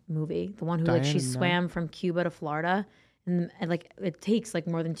Nyad movie, the one who like she Diana Nyad? swam from Cuba to Florida, and like it takes like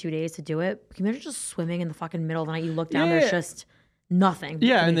more than 2 days to do it. Can you imagine just swimming in the fucking middle of the night? You look down, Yeah. there's just nothing.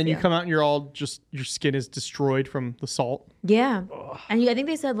 Yeah, and beneath then you come out and you're all just your skin is destroyed from the salt. Yeah, and I think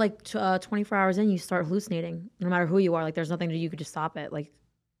they said like 24 hours in, you start hallucinating. No matter who you are, like there's nothing you could just stop it. Like,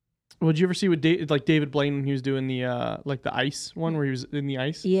 Well, did you ever see what David Blaine when he was doing the like the ice one where he was in the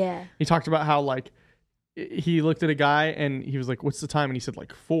ice? Yeah. He talked about how like he looked at a guy and he was like, "What's the time?" And he said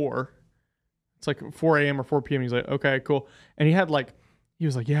like 4. It's like 4 a.m. or 4 p.m. He's like, "Okay, cool." And he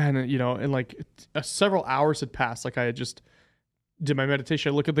was like, "Yeah," and and like several hours had passed. Like I had just did my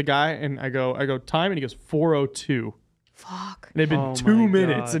meditation. I look at the guy and I go time, and he goes 4:02. Fuck. And it had been 2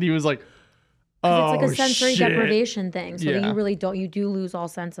 minutes, and he was like, "Oh, it's like a sensory shit." deprivation thing. So Yeah. you really you do lose all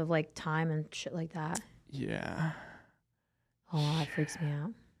sense of like time and shit like that. Yeah. Oh, that freaks me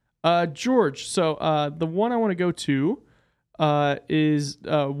out. George, so the one I want to go to is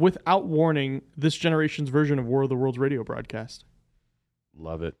Without Warning, this generation's version of War of the Worlds radio broadcast.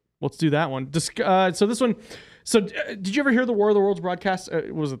 Love it. Let's do that one. So this one, did you ever hear the War of the Worlds broadcast?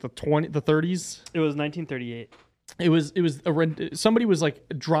 Was it the 30s? It was 1938. It was somebody was like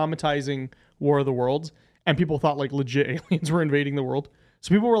dramatizing War of the Worlds, and people thought like legit aliens were invading the world. So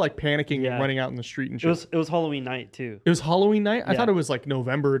people were like panicking and running out in the street and shit. It was Halloween night too. It was Halloween night. I Yeah. thought it was like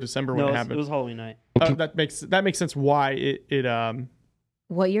November or December when it happened. It was Halloween night. That makes sense why it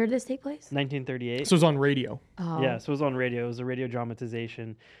What year did this take place? 1938. So it was on radio. Oh. Yeah, so it was on radio. It was a radio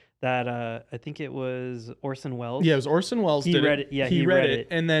dramatization that I think it was Orson Welles. Yeah, it was Orson Welles. He did read it. Yeah, he read it,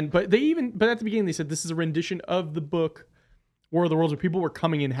 and then but at the beginning they said this is a rendition of the book War of the Worlds, where people were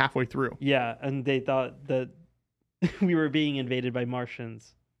coming in halfway through. Yeah, and they thought that we were being invaded by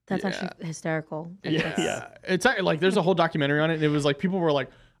Martians. That's actually hysterical. Like, Yeah, yeah. It's like there's a whole documentary on it, and it was like people were like,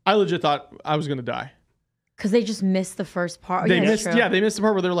 I legit thought I was gonna die. Because they just missed the first part. They that's missed true. they missed the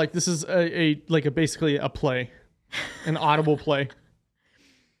part where they're like, this is basically a play, an audible play.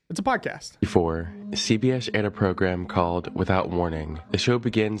 It's a podcast. Before, CBS aired a program called Without Warning. The show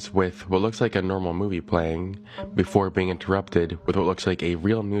begins with what looks like a normal movie playing, before being interrupted with what looks like a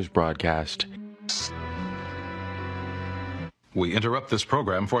real news broadcast. We interrupt this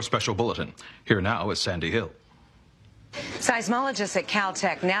program for a special bulletin. Here now is Sandy Hill. Seismologists at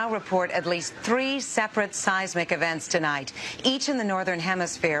Caltech now report at least 3 separate seismic events tonight, each in the northern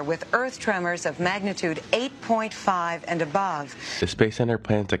hemisphere, with earth tremors of magnitude 8.5 and above. The Space Center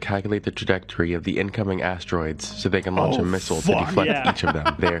plans to calculate the trajectory of the incoming asteroids so they can launch a missile to deflect each of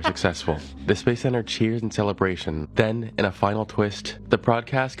them. They are successful. The Space Center cheers in celebration. Then, in a final twist, the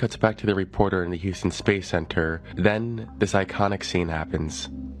broadcast cuts back to the reporter in the Houston Space Center. Then, this iconic scene happens.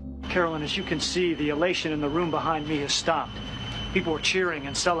 Carolyn, as you can see, the elation in the room behind me has stopped. People were cheering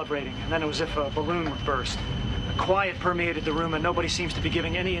and celebrating, and then it was as if a balloon would burst. A quiet permeated the room, and nobody seems to be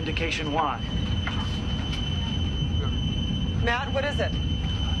giving any indication why. Matt, what is it?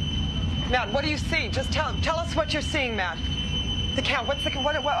 Matt, what do you see? Just tell us what you're seeing, Matt. What's the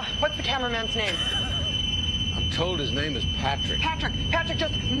cameraman's name? I'm told his name is Patrick. Patrick,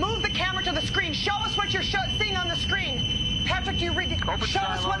 just move the camera to the screen. Show us what you're seeing on the screen. Patrick, do you read? Show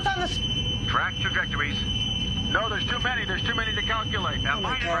us what's on the. Track trajectories. No, there's too many. There's too many to calculate. Now,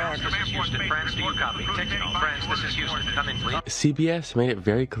 France, this is Houston. France, do you copy? Technical. France, this is Houston. Come in, please. CBS made it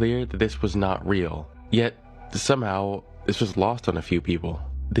very clear that this was not real. Yet, somehow, this was lost on a few people.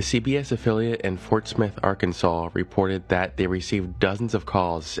 The CBS affiliate in Fort Smith, Arkansas, reported that they received dozens of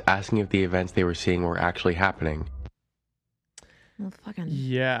calls asking if the events they were seeing were actually happening. Well, fucking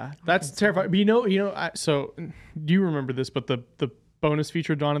Yeah, that's terrifying. But so do you remember this? But the bonus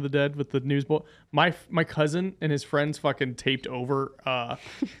feature Dawn of the Dead with the news bull. My cousin and his friends fucking taped over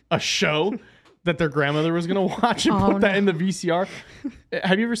a show that their grandmother was gonna watch and put that in the VCR.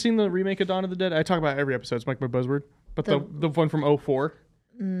 Have you ever seen the remake of Dawn of the Dead? I talk about it every episode. It's like my buzzword. But the one from 2004.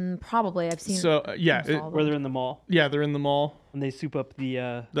 Probably I've seen. So where they're in the mall. Yeah, they're in the mall. And they soup up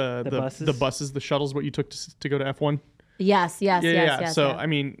the buses. The buses, the shuttles. What you took to go to F1. Yes. So I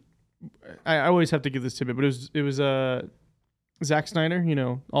mean, I always have to give this tidbit, but it was Zack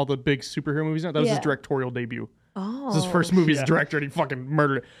Snyder. All the big superhero movies. That was his directorial debut. Oh, it was his first movie as a director, and he fucking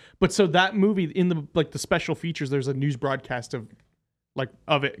murdered it. But so that movie in the special features, there's a news broadcast of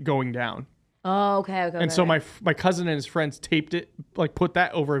it going down. Oh, okay. And so my cousin and his friends taped it, like put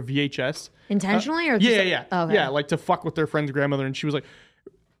that over a VHS. Intentionally or yeah, just yeah, okay. yeah, like to fuck with their friend's grandmother, and she was like,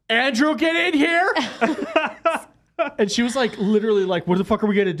 "Andrew, get in here!" And she was like, literally, like, "What the fuck are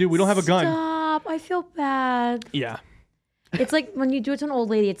we gonna do? We don't have a gun." Stop! I feel bad. Yeah. It's like when you do it to an old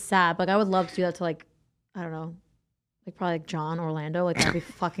lady, it's sad. Like I would love to do that to like, I don't know, like probably like John Orlando. Like that'd be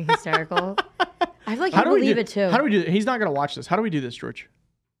fucking hysterical. I feel like he'd believe it too. How do we do it? He's not gonna watch this. How do we do this, George?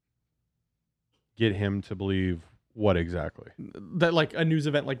 Get him to believe what exactly? That like a news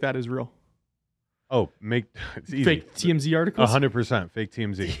event like that is real. Oh, it's easy. Fake TMZ articles? 100% fake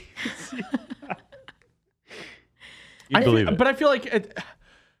TMZ. You believe it. But I feel like,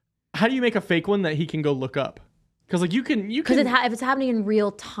 how do you make a fake one that he can go look up? Because like you can if it's happening in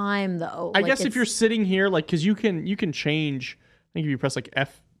real time though. I guess if you're sitting here, like, because you can change. I think if you press like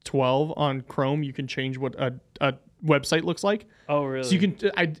F12 on Chrome, you can change what a website looks like. Oh, really? So you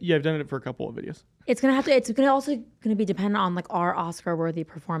can. I've done it for a couple of videos. It's also gonna be dependent on like our Oscar-worthy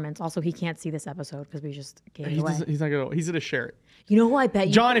performance. Also, he can't see this episode because we just gave it away. He's not gonna. He's gonna share it. You know who I bet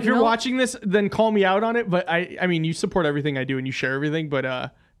you, John, if you're watching this, then call me out on it. But I mean, you support everything I do and you share everything. But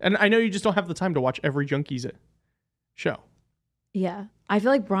and I know you just don't have the time to watch every Junkeez show. Yeah, I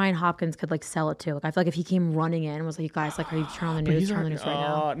feel like Brian Hopkins could like sell it too. Like I feel like if he came running in and was like, "You guys, like, are you turn on the news? Turn on the news right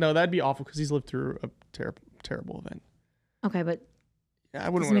now." No, that'd be awful because he's lived through a terrible event. Okay, but I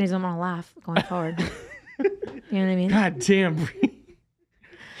wouldn't. Doesn't mean he doesn't want to laugh going forward. You know what I mean? God damn.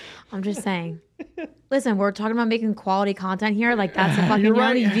 I'm just saying. Listen, we're talking about making quality content here. Like that's the fucking You're how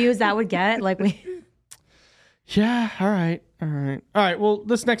right. many views that would get. Like we. Yeah. All right. Well,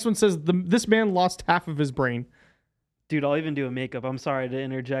 this next one says this man lost half of his brain. Dude, I'll even do a makeup. I'm sorry to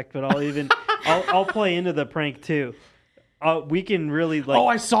interject, but I'll play into the prank too. We can really like. Oh,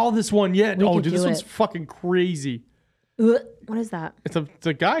 I saw this one. Yeah. We Oh, could dude, this do one's it. fucking crazy. What is that? It's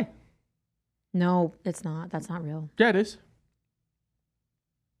a guy. No, it's not. That's not real. Yeah, it is.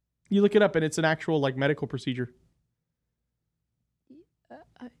 You look it up, and it's an actual like medical procedure.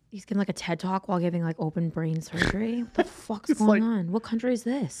 He's giving like a TED talk while giving like open brain surgery. What the fuck's It's going like- on? What country is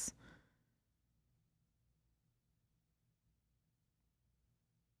this?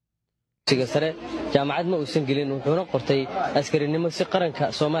 dugsiga sare jaamacad ma uusan gelin wuxuuna qortay askarinimo si qaranka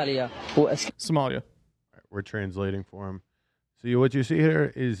Soomaaliya uu Somalia. We're translating for him. So what you see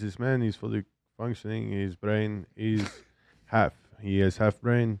here is this man. He's fully functioning. His brain is half. He has half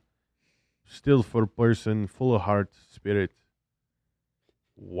brain. Still for a person, full of heart, spirit.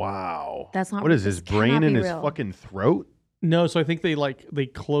 Wow. That's not. What is this his brain cannot in be his real. fucking throat? No, so I think they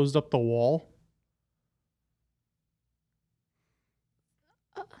closed up the wall.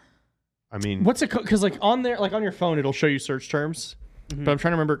 I mean, What's it? Because like on there, like on your phone, it'll show you search terms. But I'm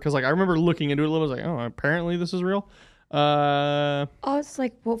trying to remember because like I remember looking into it a little. I was like, oh, apparently this is real. Oh, it's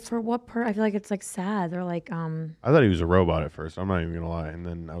like for what part? I feel like it's like sad. They're like, I thought he was a robot at first. I'm not even gonna lie. And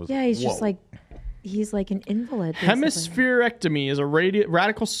then I was yeah, he's whoa. just like, he's like an invalid. basically. Hemispherectomy is a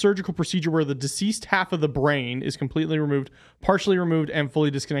radical surgical procedure where the deceased half of the brain is completely removed, partially removed, and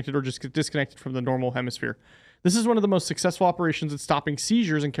fully disconnected or just disconnected from the normal hemisphere. This is one of the most successful operations at stopping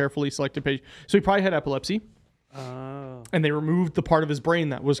seizures in carefully selected patients. So he probably had epilepsy. Oh. And they removed the part of his brain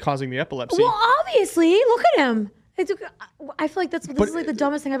that was causing the epilepsy. Well, obviously, look at him. I feel like this is like the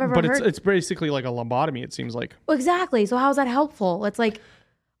dumbest thing I've ever But heard. it's basically like a lobotomy, it seems like. Well, exactly. So how is that helpful? It's like,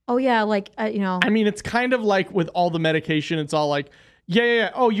 oh yeah, like you know. I mean, it's kind of like with all the medication, it's all like,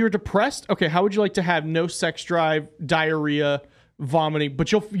 yeah. Oh, you're depressed? Okay, how would you like to have no sex drive, diarrhea, vomiting,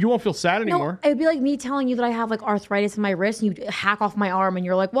 but you won't feel sad anymore? No, it'd be like me telling you that I have like arthritis in my wrist, and you hack off my arm, and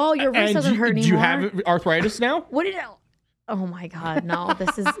you're like, well, your wrist And doesn't hurt anymore. do you have arthritis now? What did? Oh my god, no!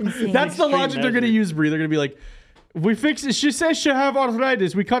 This is insane. That's the logic they're going to use, Bree. They're going to be like, we fix it. She says she have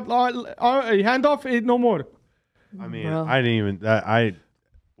arthritis. We cut hand off it no more. I mean, Bro. I didn't even.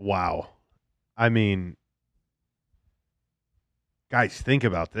 Wow. I mean, guys, think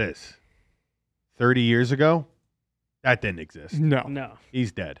about this. 30 years ago, that didn't exist. No.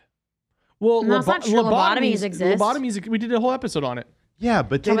 He's dead. Well, No, it's not true. Lobotomies exist. Lobotomies, we did a whole episode on it. Yeah,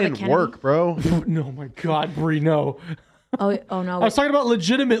 but they Talking about didn't Kennedy? work, bro. No, my God, Bree, no. Oh no! I was talking about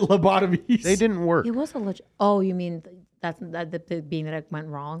legitimate lobotomies. They didn't work. It was a legit. Oh, you mean that's the being that it went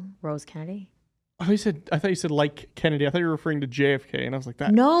wrong? Rose Kennedy? I thought you said like Kennedy. I thought you were referring to JFK, and I was like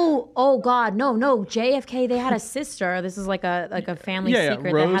that. No. Oh God, no. JFK. They had a sister. This is like a family Yeah,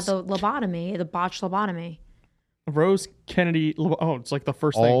 secret Rose- that had the lobotomy, the botched lobotomy. Rose Kennedy. Oh, it's like the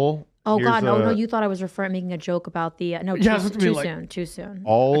first All Oh here's God, no. a- You thought I was making a joke about the no. Yeah, I was Too, about to be too like- soon. Too soon.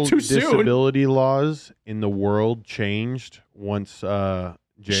 all Too soon. disability laws in the world changed once JFK's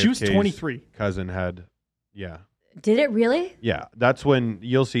She was 23. cousin had, yeah. Did it really? Yeah, that's when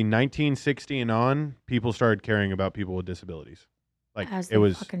you'll see 1960 and on, people started caring about people with disabilities. Like As it they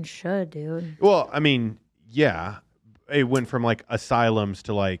was fucking should, dude. Well, I mean, yeah, it went from like asylums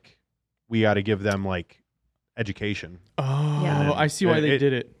to like we got to give them like education. Oh, Yeah. I see why they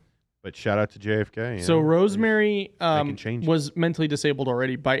did it. But shout out to JFK. you So know, Rosemary making changes. was mentally disabled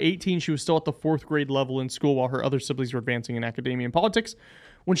already. By 18, she was still at the 4th grade level in school while her other siblings were advancing in academia and politics.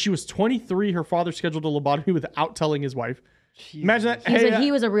 When she was 23, her father scheduled a lobotomy without telling his wife. Imagine that.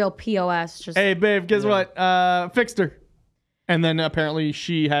 He was a real POS. Just Hey, babe, guess what? Fixed her. And then apparently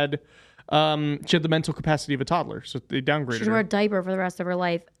she had the mental capacity of a toddler, so they downgraded she wore her. a diaper for the rest of her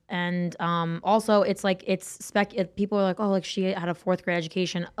life. And also, it's like people are like, oh, like she had a 4th grade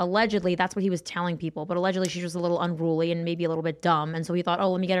education. Allegedly, that's what he was telling people. But allegedly, she was a little unruly and maybe a little bit dumb. And so he thought,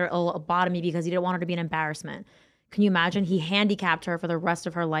 oh, let me get her a lobotomy because he didn't want her to be an embarrassment. Can you imagine? He handicapped her for the rest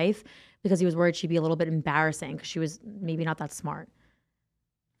of her life because he was worried she'd be a little bit embarrassing because she was maybe not that smart.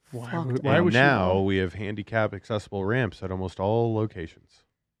 Why And would now we have handicap accessible ramps at almost all locations.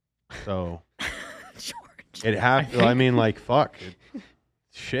 So it happened. I mean, like, fuck.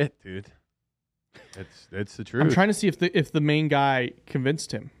 Shit, dude. It's the truth. I'm trying to see if the main guy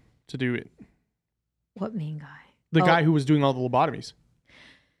convinced him to do it. What main guy? The guy who was doing all the lobotomies.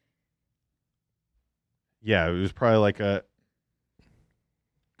 Yeah, it was probably like a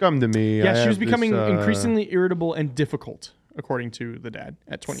come to me. Yeah, she was becoming increasingly irritable and difficult, according to the dad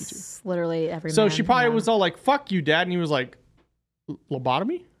at 22. It's literally every So man, she probably yeah. was all like, fuck you, dad. And he was like,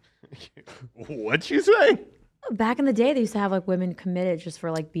 lobotomy? What'd you say? Back in the day, they used to have like women committed just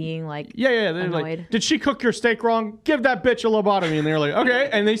for like being like Yeah. They're annoyed. like, did she cook your steak wrong? Give that bitch a lobotomy. And they're like, okay.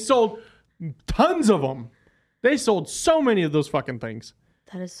 And they sold tons of them. They sold so many of those fucking things.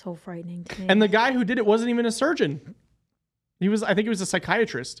 That is so frightening to me. And the guy who did it wasn't even a surgeon. I think he was a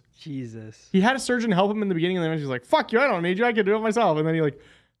psychiatrist. Jesus. He had a surgeon help him in the beginning, and then he's like, fuck you, I don't need you. I can do it myself. And then he like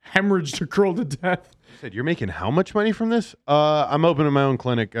hemorrhaged a girl to death. You said, you're making how much money from this? I'm opening my own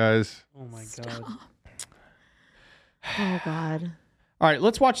clinic, guys. Oh my God. Oh God. All right,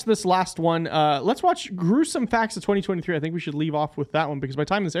 let's watch this last one. Let's watch Gruesome Facts of 2023. I think we should leave off with that one because by the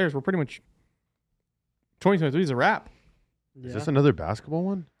time this airs, we're pretty much 2023 is a wrap. Is this another basketball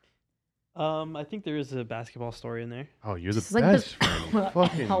one? I think there is a basketball story in there. Oh, you're the This is like best. the- friend.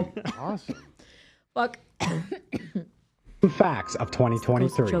 Fucking awesome. Fuck. Facts of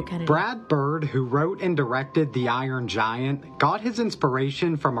 2023. Joe Kennedy. Brad Bird, who wrote and directed The Iron Giant, got his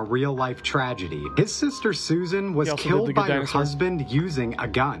inspiration from a real-life tragedy. His sister Susan was He also did The killed Good by her Dinosaur. husband using a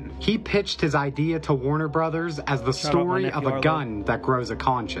gun. He pitched his idea to Warner Brothers as the Shout out my story nephew of a Arlo. gun that grows a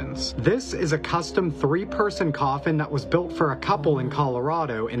conscience. This is a custom 3-person coffin that was built for a couple in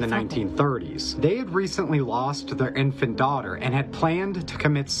Colorado in the 1930s. They had recently lost their infant daughter and had planned to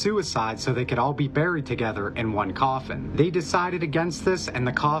commit suicide so they could all be buried together in one coffin. They decided against this and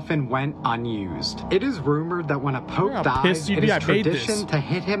the coffin went unused. It is rumored that when a pope How dies, pissed you'd it be is I made this. tradition to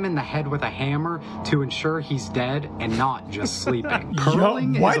hit him in the head with a hammer to ensure he's dead and not just sleeping. Yo,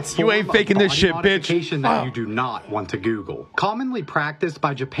 Curling what? is a You form ain't of faking this body shit, bitch. modification that Ah. you do not want to Google. Commonly practiced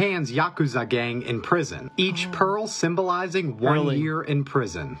by Japan's Yakuza gang in prison. Each pearl symbolizing 1 Curling. year in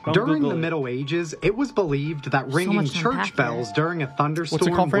prison. Don't During Google the it. Middle Ages, it was believed that ringing much to unpack church bells here. during a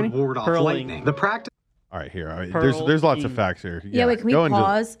thunderstorm called, Franny? would ward off Curling. lightning. The practice All right, here. All right. Pearl There's lots of King. facts here. Yeah, wait, can we go into-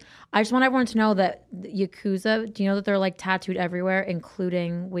 pause? I just want everyone to know that the Yakuza, do you know that they're like tattooed everywhere,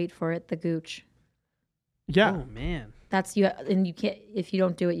 including, wait for it, the gooch? Yeah. Oh man. That's you, and you can't, if you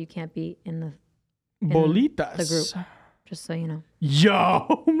don't do it, you can't be in the Bolitas. the group. Just so you know. Yo,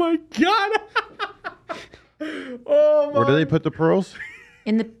 oh my God. Oh my. Where do they put the pearls?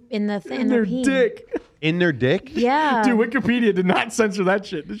 In their their peen. dick. In their dick? Yeah. Dude, Wikipedia did not censor that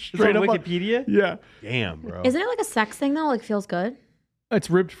shit. It's straight on up Wikipedia? Yeah. Damn, bro. Isn't it like a sex thing though? Like feels good. It's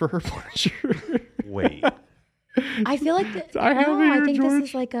ribbed for her pleasure. Wait. I feel like I have it I here, think George. this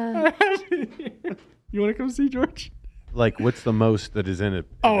is like a. You want to come see George? Like, what's the most that is in it?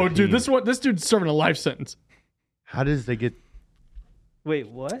 Oh, dude, this dude's serving a life sentence. How does they get? Wait,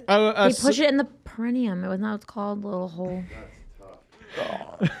 what? They push it in the perineum. It was not what it's called, the little hole.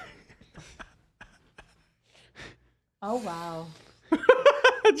 Oh wow.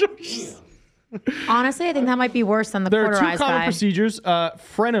 Honestly, I think that might be worse than the There are two cauterized common guy. procedures: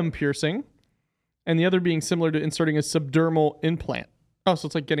 frenum piercing, and the other being similar to inserting a subdermal implant. Oh, so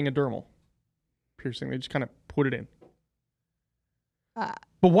it's like getting a dermal piercing. They just kind of put it in. But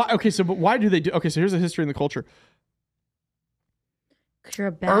why? Okay, so but why do they do? Okay, so here's the history and the culture. Because you're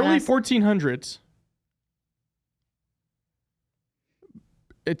a Early badass. 1400s.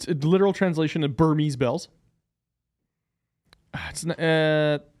 It's a literal translation of Burmese bells. It's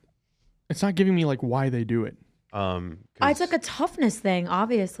not giving me like why they do it. It's like a toughness thing.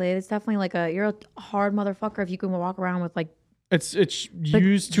 Obviously, it's definitely like you're a hard motherfucker if you can walk around with like. It's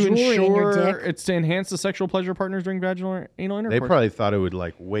used to ensure it's to enhance the sexual pleasure of partners during vaginal or anal intercourse. They probably thought it would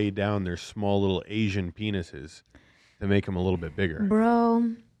like weigh down their small little Asian penises to make them a little bit bigger.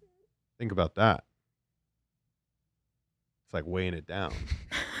 Bro, think about that. It's like weighing it down.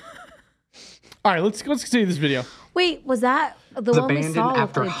 All right, let's continue this video. Wait, was that the one we abandoned saw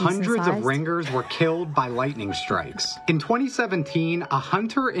after with hundreds of ringers were killed by lightning strikes. In 2017, a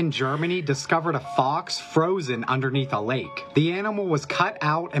hunter in Germany discovered a fox frozen underneath a lake. The animal was cut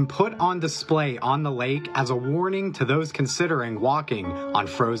out and put on display on the lake as a warning to those considering walking on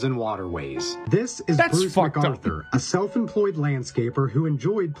frozen waterways. This is Bruce MacArthur, a self-employed landscaper who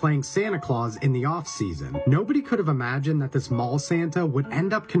enjoyed playing Santa Claus in the off-season. Nobody could have imagined that this mall Santa would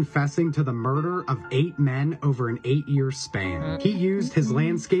end up confessing to the murder of 8 men over an 8-year span. He used his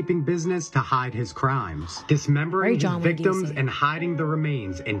landscaping business to hide his crimes, dismembering his victims and hiding the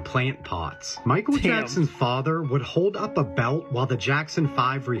remains in plant pots. Michael Jackson's father would hold up a belt while the Jackson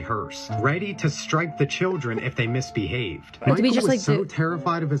 5 rehearsed, ready to strike the children if they misbehaved. Michael was so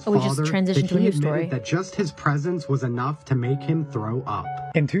terrified of his father that he admitted that just his presence was enough to make him throw up.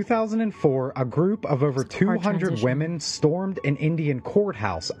 In 2004, a group of over 200 women stormed an Indian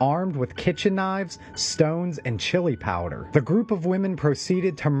courthouse armed with kitchen knives, stones, and chili powder. The group of women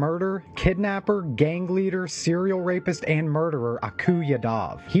proceeded to murder kidnapper, gang leader, serial rapist, and murderer Aku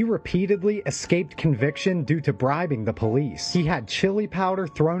Yadav. He repeatedly escaped conviction due to bribing the police. He had chili powder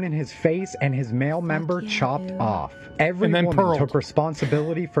thrown in his face and his male member chopped off. Every woman took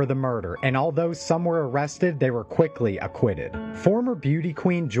responsibility for the murder, and although some were arrested, they were quickly acquitted. Former beauty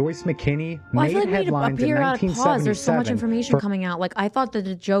queen Joyce McKinney made headlines in 1977. There's so much information coming out. Like, I thought that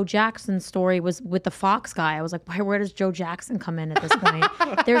the Joe Jackson story was with the Fox guy. I was like, where does Joe Jackson come in at this point?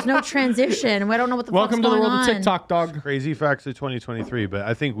 There's no transition. I don't know what the Welcome fuck's to the going world on. of TikTok, dog. Crazy facts of 2023, but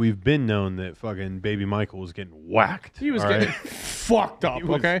I think we've been known that fucking baby Michael was getting whacked. He was getting fucked up,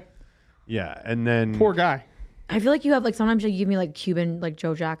 okay? Yeah, and then... Poor guy. I feel like you have, like, sometimes you give me, like, Cuban, like,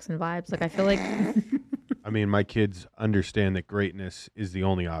 Joe Jackson vibes. Like, I feel like... I mean, my kids understand that greatness is the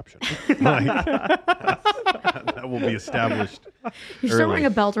only option. Like, that will be established You're still wearing a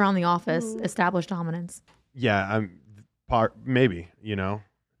belt around the office. Established dominance. Yeah, maybe, you know,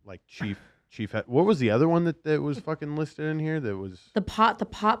 like chief head. What was the other one that was fucking listed in here? That was the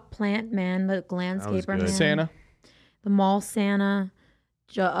pot plant man, the landscaper man, Santa, the mall Santa,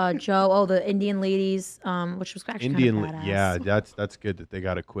 Joe. The Indian ladies, which was actually kind of badass. Yeah, that's good that they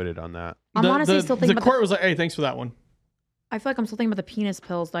got acquitted on that. I'm honestly still thinking the court was like, hey, thanks for that one. I feel like I'm still thinking about the penis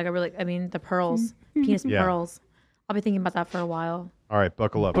pills. Like the pearls, penis pearls. I'll be thinking about that for a while. All right,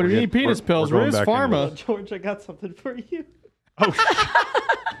 buckle up. But if you need penis pills, where's pharma? George, I got something for you.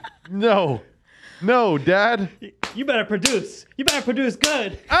 No, Dad. You better produce. You better produce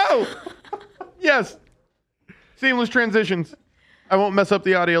good. Oh, yes. Seamless transitions. I won't mess up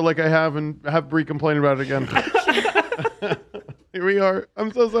the audio like I have and have Bree complain about it again. Here we are.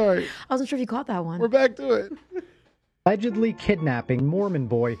 I'm so sorry. I wasn't sure if you caught that one. We're back to it. Allegedly kidnapping Mormon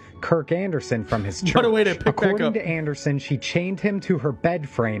boy Kirk Anderson from his church. What a way to pick According back up. to Anderson, she chained him to her bed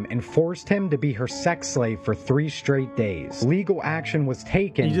frame and forced him to be her sex slave for 3 straight days. Legal action was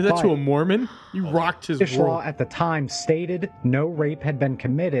taken. You did that to a Mormon? You rocked his British world. law at the time stated no rape had been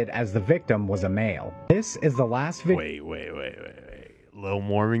committed as the victim was a male. This is the last video. Wait. Little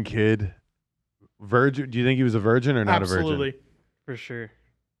Mormon kid. Virgin? Do you think he was a virgin or not a virgin? Absolutely. For sure.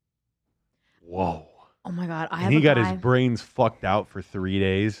 Whoa. Oh my God. And he got his brains fucked out for 3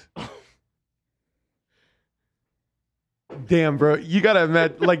 days. Damn, bro. You gotta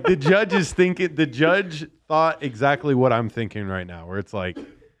admit, like, the judge thought exactly what I'm thinking right now, where it's like,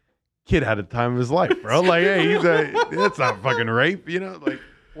 kid had a time of his life, bro. Like, hey, that's not fucking rape, you know? Like,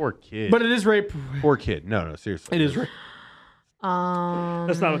 poor kid. But it is rape. Poor kid. No, seriously. It is rape.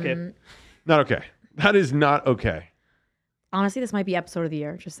 That's not okay. Not okay. That is not okay. Honestly, this might be episode of the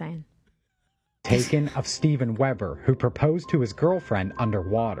year. Just saying. Taken of Steven Weber, who proposed to his girlfriend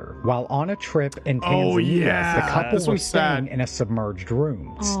underwater. While on a trip in Tanzania, the couple were staying in a submerged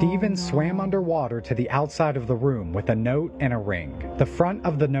room. Steven swam underwater to the outside of the room with a note and a ring. The front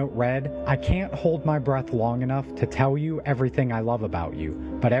of the note read, "I can't hold my breath long enough to tell you everything I love about you,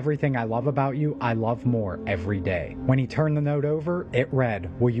 but everything I love about you, I love more every day." When he turned the note over, it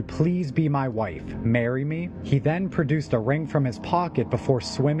read, "Will you please be my wife? Marry me?" He then produced a ring from his pocket before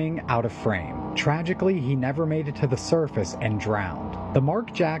swimming out of frame. Tragically, he never made it to the surface and drowned. The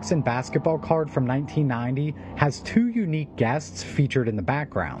Mark Jackson basketball card from 1990 has 2 unique guests featured in the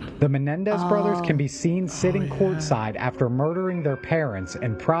background. The Menendez brothers can be seen sitting courtside after murdering their parents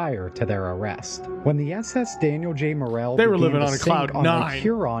and prior to their arrest. When the SS Daniel J. Morrell They were began living to on a sink cloud on nine. Lake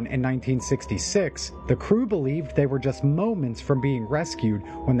Huron in 1966, the crew believed they were just moments from being rescued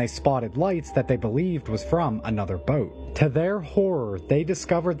when they spotted lights that they believed was from another boat. To their horror, they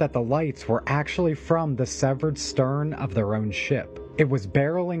discovered that the lights were actually from the severed stern of their own ship. It was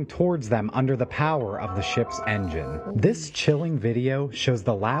barreling towards them under the power of the ship's engine. This chilling video shows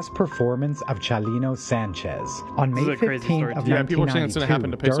the last performance of Chalino Sanchez. On May 15th of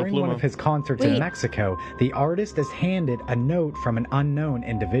 1992, during one of his concerts in Mexico, the artist is handed a note from an unknown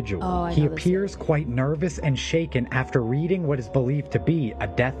individual. He appears quite nervous and shaken after reading what is believed to be a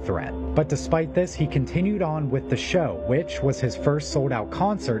death threat. But despite this, he continued on with the show, which was his first sold-out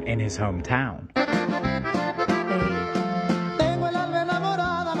concert in his hometown.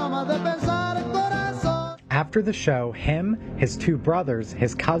 After the show, him, his 2 brothers,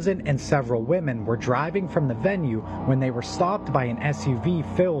 his cousin, and several women were driving from the venue when they were stopped by an SUV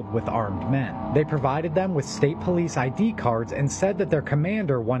filled with armed men. They provided them with state police ID cards and said that their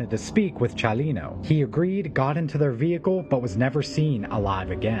commander wanted to speak with Chalino. He agreed, got into their vehicle, but was never seen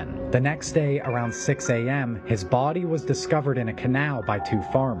alive again. The next day, around 6 a.m., his body was discovered in a canal by 2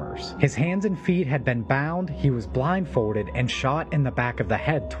 farmers. His hands and feet had been bound, he was blindfolded, and shot in the back of the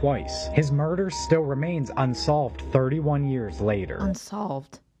head twice. His murder still remains unsolved 31 years later.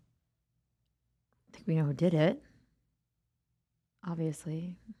 Unsolved. I think we know who did it.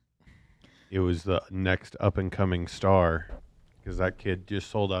 Obviously. It was the next up-and-coming star, because that kid just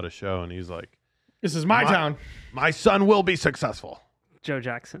sold out a show, and he's like, "This is my town. My son will be successful." Joe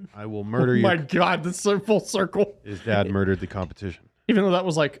Jackson. I will murder you. My God, this is full circle. His dad murdered the competition. Even though that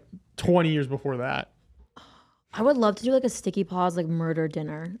was like 20 years before that. I would love to do like a Sticky Paws like murder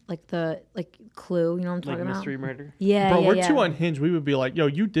dinner, like the Clue. You know what I'm talking Like about? mystery murder. Yeah, Bro, yeah, we're yeah. too unhinged. We would be like, "Yo,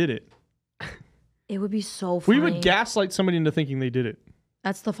 you did it." It would be so funny. We would gaslight somebody into thinking they did it.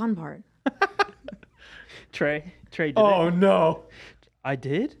 That's the fun part. Trey did Oh it. no. I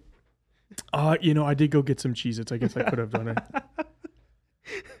did? You know, I did go get some Cheez-Its. I guess I could have done it.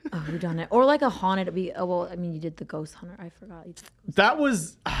 Oh, you done it? Or like a haunted. Well, I mean, you did the Ghost Hunter. I forgot. You did the That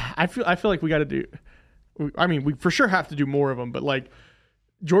was. I feel like we got to do. I mean, we for sure have to do more of them. But like,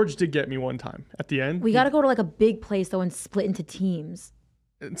 George did get me one time at the end. We got to go to like a big place though and split into teams.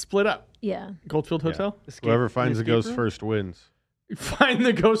 And split up. Yeah. Goldfield Hotel. Whoever finds the ghost first wins. Find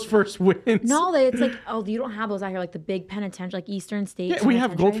the ghost first wins. No, it's like, oh, you don't have those out here, like the big penitentiary, like Eastern State. Yeah, we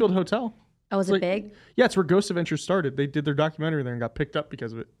have Penitentiary. Goldfield Hotel. Oh, is It's it big? Yeah, it's where Ghost Adventures started. They did their documentary there and got picked up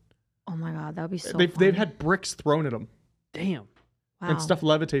because of it. Oh my God, that would be so They've had bricks thrown at them. Damn. Wow. And stuff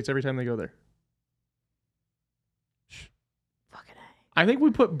levitates every time they go there. Fucking A. I think we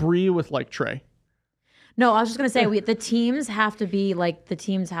put Bree with like Trey. No, I was just gonna say the teams have to be like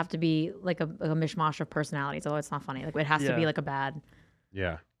a mishmash of personalities. Although it's not funny. Like it has to be Yeah. like a bad.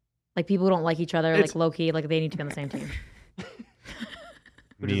 Yeah. Like people who don't like each other, It's- like low key, like they need to be on the same team.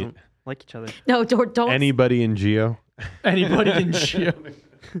 Who doesn't like each other? No, don't. Anybody in Geo? Anybody in Geo.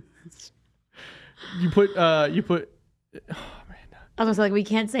 You put. I was like, we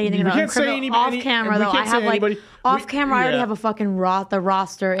can't say anything We about can't say criminal off camera we though. I can't say have like anybody- off we- camera. I already yeah. have a fucking the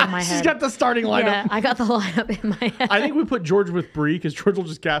roster in my head. She's got the starting lineup. Yeah, I got the lineup in my head. I think we put George with Bree because George will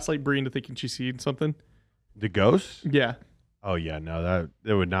just gaslight Bree into thinking she's seen something. The ghost? Yeah. Oh yeah, no,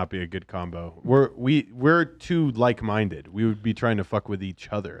 that would not be a good combo. We're too like-minded. We would be trying to fuck with each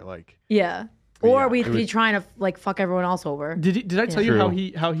other, like. Yeah. But Or yeah, we'd it be was- trying to like fuck everyone else over. Did I tell True.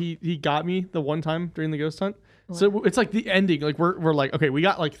 you how he got me the one time during the ghost hunt? So it's like the ending. Like we're like, okay, we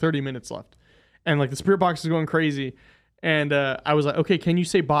got like 30 minutes left, and like the spirit box is going crazy, and I was like, okay, can you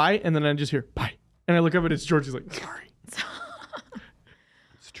say bye? And then I just hear bye, and I look up and it's George. He's like, sorry.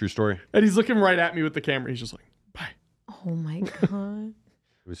 It's a true story. And he's looking right at me with the camera. He's just like, Oh my God.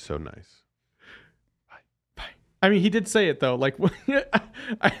 It was so nice. I mean, he did say it though. Like,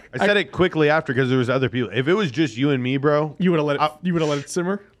 I said it quickly after because there was other people. If it was just you and me, bro, you would have let it. You would have let it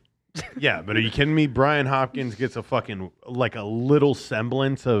simmer. Yeah, but are you kidding me? Brian Hopkins gets a fucking like a little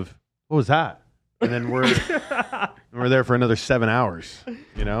semblance of what was that, and then we're there for another 7 hours.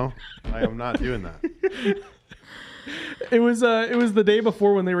 You know, I'm not doing that. It was the day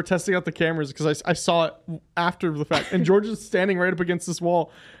before when they were testing out the cameras because I saw it after the fact, and George is standing right up against this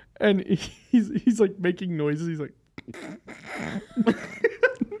wall, and he's like making noises. He's like.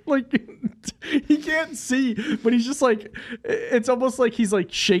 Like he can't see, but he's just like it's almost like he's like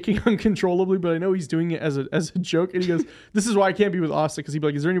shaking uncontrollably. But I know he's doing it as a joke. And he goes, "This is why I can't be with Austin because he'd be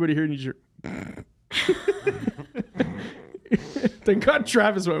like, is there anybody here?" And you just Thank God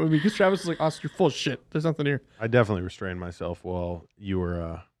Travis went with me because Travis was like, Austin, you're full of shit. There's nothing here. I definitely restrained myself while you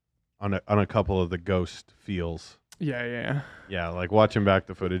were on a couple of the ghost feels. Yeah. Yeah, like watching back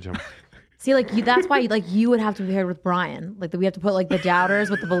the footage. See, like that's why you would have to be paired with Brian. Like we have to put like the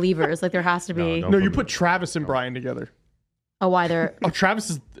doubters with the believers. Like there has to be. No, you put Travis and Brian together. Oh, why they're? Oh,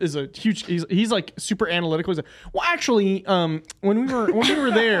 Travis is a huge. He's like super analytical. He's like, well, actually, when we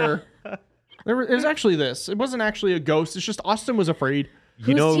were there, it was actually this. It wasn't actually a ghost. It's just Austin was afraid.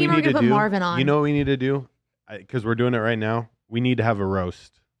 You know what we need to do? Marvin on? You know what we need to do? Because we're doing it right now. We need to have a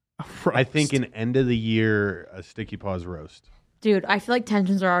roast. I think an end of the year a Sticky Paws roast. Dude, I feel like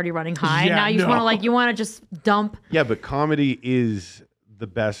tensions are already running high. Yeah, now you just want to just dump. Yeah, but comedy is the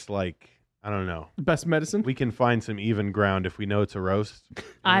best. Like I don't know, best medicine. We can find some even ground if we know it's a roast.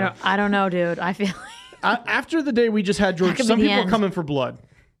 I don't know, dude. I feel like after the day we just had, George, some people are coming for blood.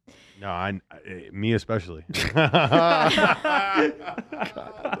 No, me especially. Let's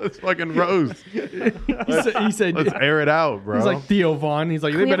fucking roast. He said, let's air it out, bro. He's like Theo Vaughn. He's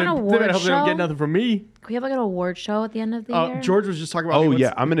like, they better hope they don't get nothing from me. Can we have like an award show at the end of the year? George was just talking about. Oh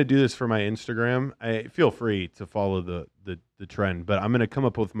yeah, I'm gonna do this for my Instagram. Feel free to follow the trend, but I'm gonna come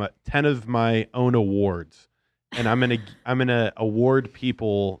up with 10 of my own awards, and I'm gonna award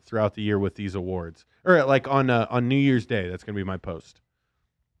people throughout the year with these awards, or like on New Year's Day. That's gonna be my post.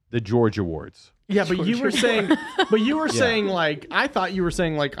 The George Awards. Yeah, but you were saying, like, I thought you were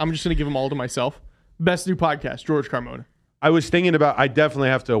saying like, I'm just gonna give them all to myself. Best new podcast, George Carmona. I was thinking about. I definitely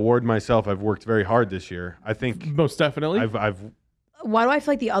have to award myself. I've worked very hard this year. I think most definitely. I've. Why do I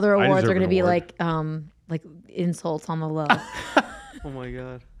feel like the other awards are going to be like insults on the low? Oh my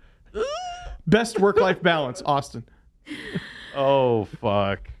god. Best work-life balance, Austin. Oh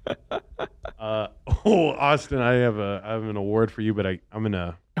fuck. Austin, I have an award for you, but I'm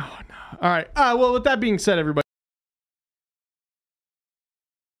gonna. Oh no. All right. Well, with that being said, everybody.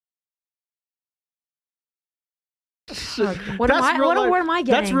 What award am I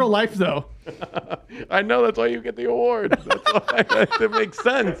getting? That's real life, though. I know that's why you get the award. That's why it makes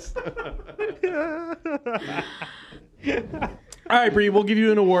sense. All right, Bree, we'll give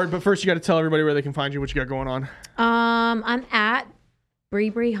you an award, but first you got to tell everybody where they can find you, what you got going on. I'm at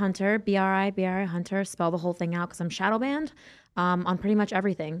Bree Hunter, BRI Hunter. Spell the whole thing out because I'm shadow banned on pretty much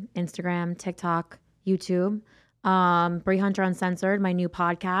everything: Instagram, TikTok, YouTube. Bree Hunter Uncensored, my new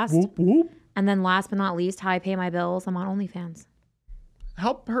podcast. Whoop whoop. And then last but not least, how I pay my bills. I'm on OnlyFans.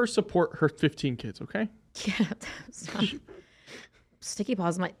 Help her support her 15 kids, okay? Yeah. Sticky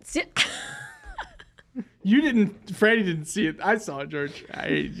Paws might. You didn't. Franny didn't see it. I saw it, George. I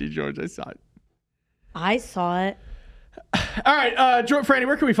hate you, George. I saw it. I saw it. All right, Franny,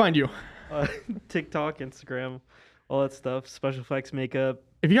 where can we find you? TikTok, Instagram, all that stuff. Special effects, makeup.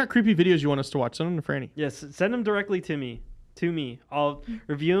 If you got creepy videos you want us to watch, send them to Franny. Yes, send them directly to me. I'll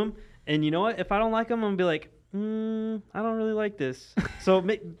review them. And you know what? If I don't like them, I'm going to be like, I don't really like this. So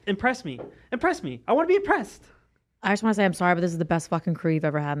impress me. Impress me. I want to be impressed. I just want to say I'm sorry, but this is the best fucking crew you've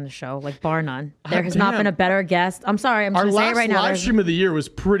ever had in the show. Like, bar none. There has not been a better guest. I'm sorry. I'm just going to say it right now. Our last live stream of the year was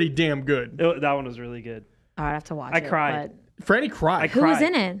pretty damn good. That one was really good. All right, I have to watch it. I cried. Franny cried. Who was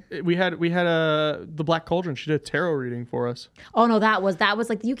in it? We had the Black Cauldron. She did a tarot reading for us. Oh no, that was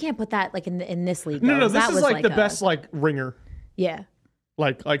like you can't put that like in this league. No, this is like the best like ringer. Yeah.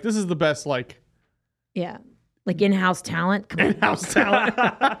 Like this is the best like. Yeah. Like in-house talent. Come on. In-house talent.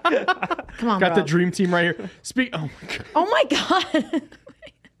 Come on, Got bro. the dream team right here. Oh my god. Oh my god.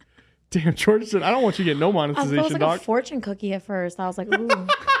 Damn, George said, I don't want you to get no monetization, I was like dog. a fortune cookie at first. I was like, ooh.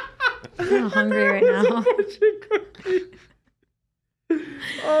 I'm kind of hungry right now.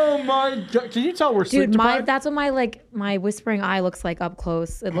 Oh my god. Can you tell we're sleep Dude, deprived? that's what my whispering eye looks like up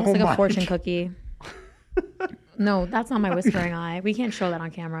close. It looks like a fortune cookie. No, that's not my whispering eye. We can't show that on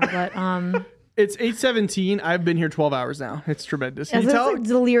camera, but It's 8:17. I've been here 12 hours now. It's tremendous. Can you it's tell? like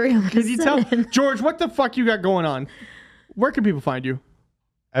delirium. Can you tell? George, what the fuck you got going on? Where can people find you?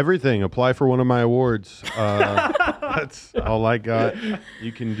 Everything. Apply for one of my awards. That's all I got.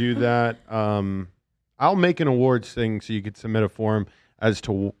 You can do that. I'll make an awards thing so you could submit a form as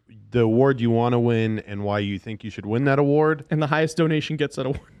to the award you want to win and why you think you should win that award. And the highest donation gets that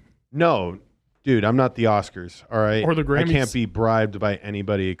award. No, dude, I'm not the Oscars, all right? Or the Grammys. I can't be bribed by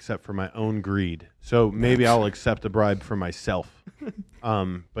anybody except for my own greed. So maybe I'll accept a bribe for myself.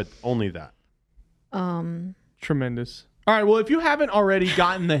 But only that. Tremendous. All right, well, if you haven't already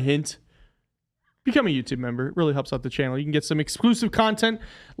gotten the hint, become a YouTube member. It really helps out the channel. You can get some exclusive content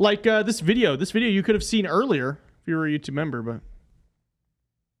like this video. This video you could have seen earlier if you were a YouTube member, but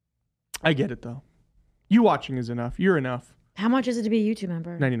I get it, though. You watching is enough. You're enough. How much is it to be a YouTube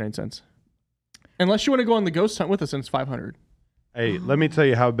member? 99 cents. Unless you want to go on the ghost hunt with us, and it's 500. Hey, let me tell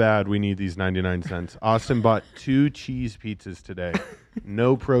you how bad we need these 99 cents. Austin bought 2 cheese pizzas today.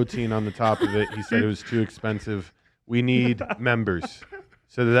 No protein on the top of it. He said it was too expensive. We need members.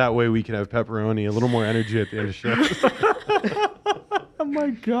 So that way we can have pepperoni, a little more energy at the end of the show. Oh,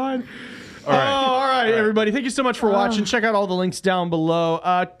 my God. All right, everybody. Thank you so much for watching. Check out all the links down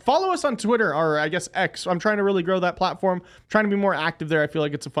below. Follow us on Twitter, or I guess X. I'm trying to really grow that platform. I'm trying to be more active there. I feel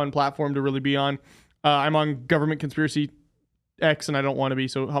like it's a fun platform to really be on. I'm on Government Conspiracy X, and I don't want to be,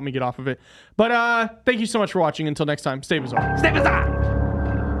 so help me get off of it. But thank you so much for watching. Until next time, stay bizarre. Stay bizarre!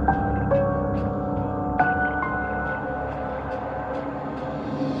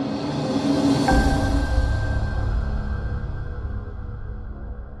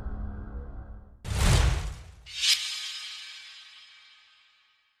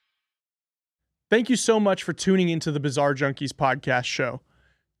 Thank you so much for tuning into the Bizarre Junkeez podcast show.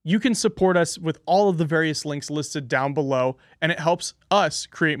 You can support us with all of the various links listed down below, and it helps us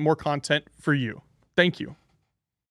create more content for you. Thank you.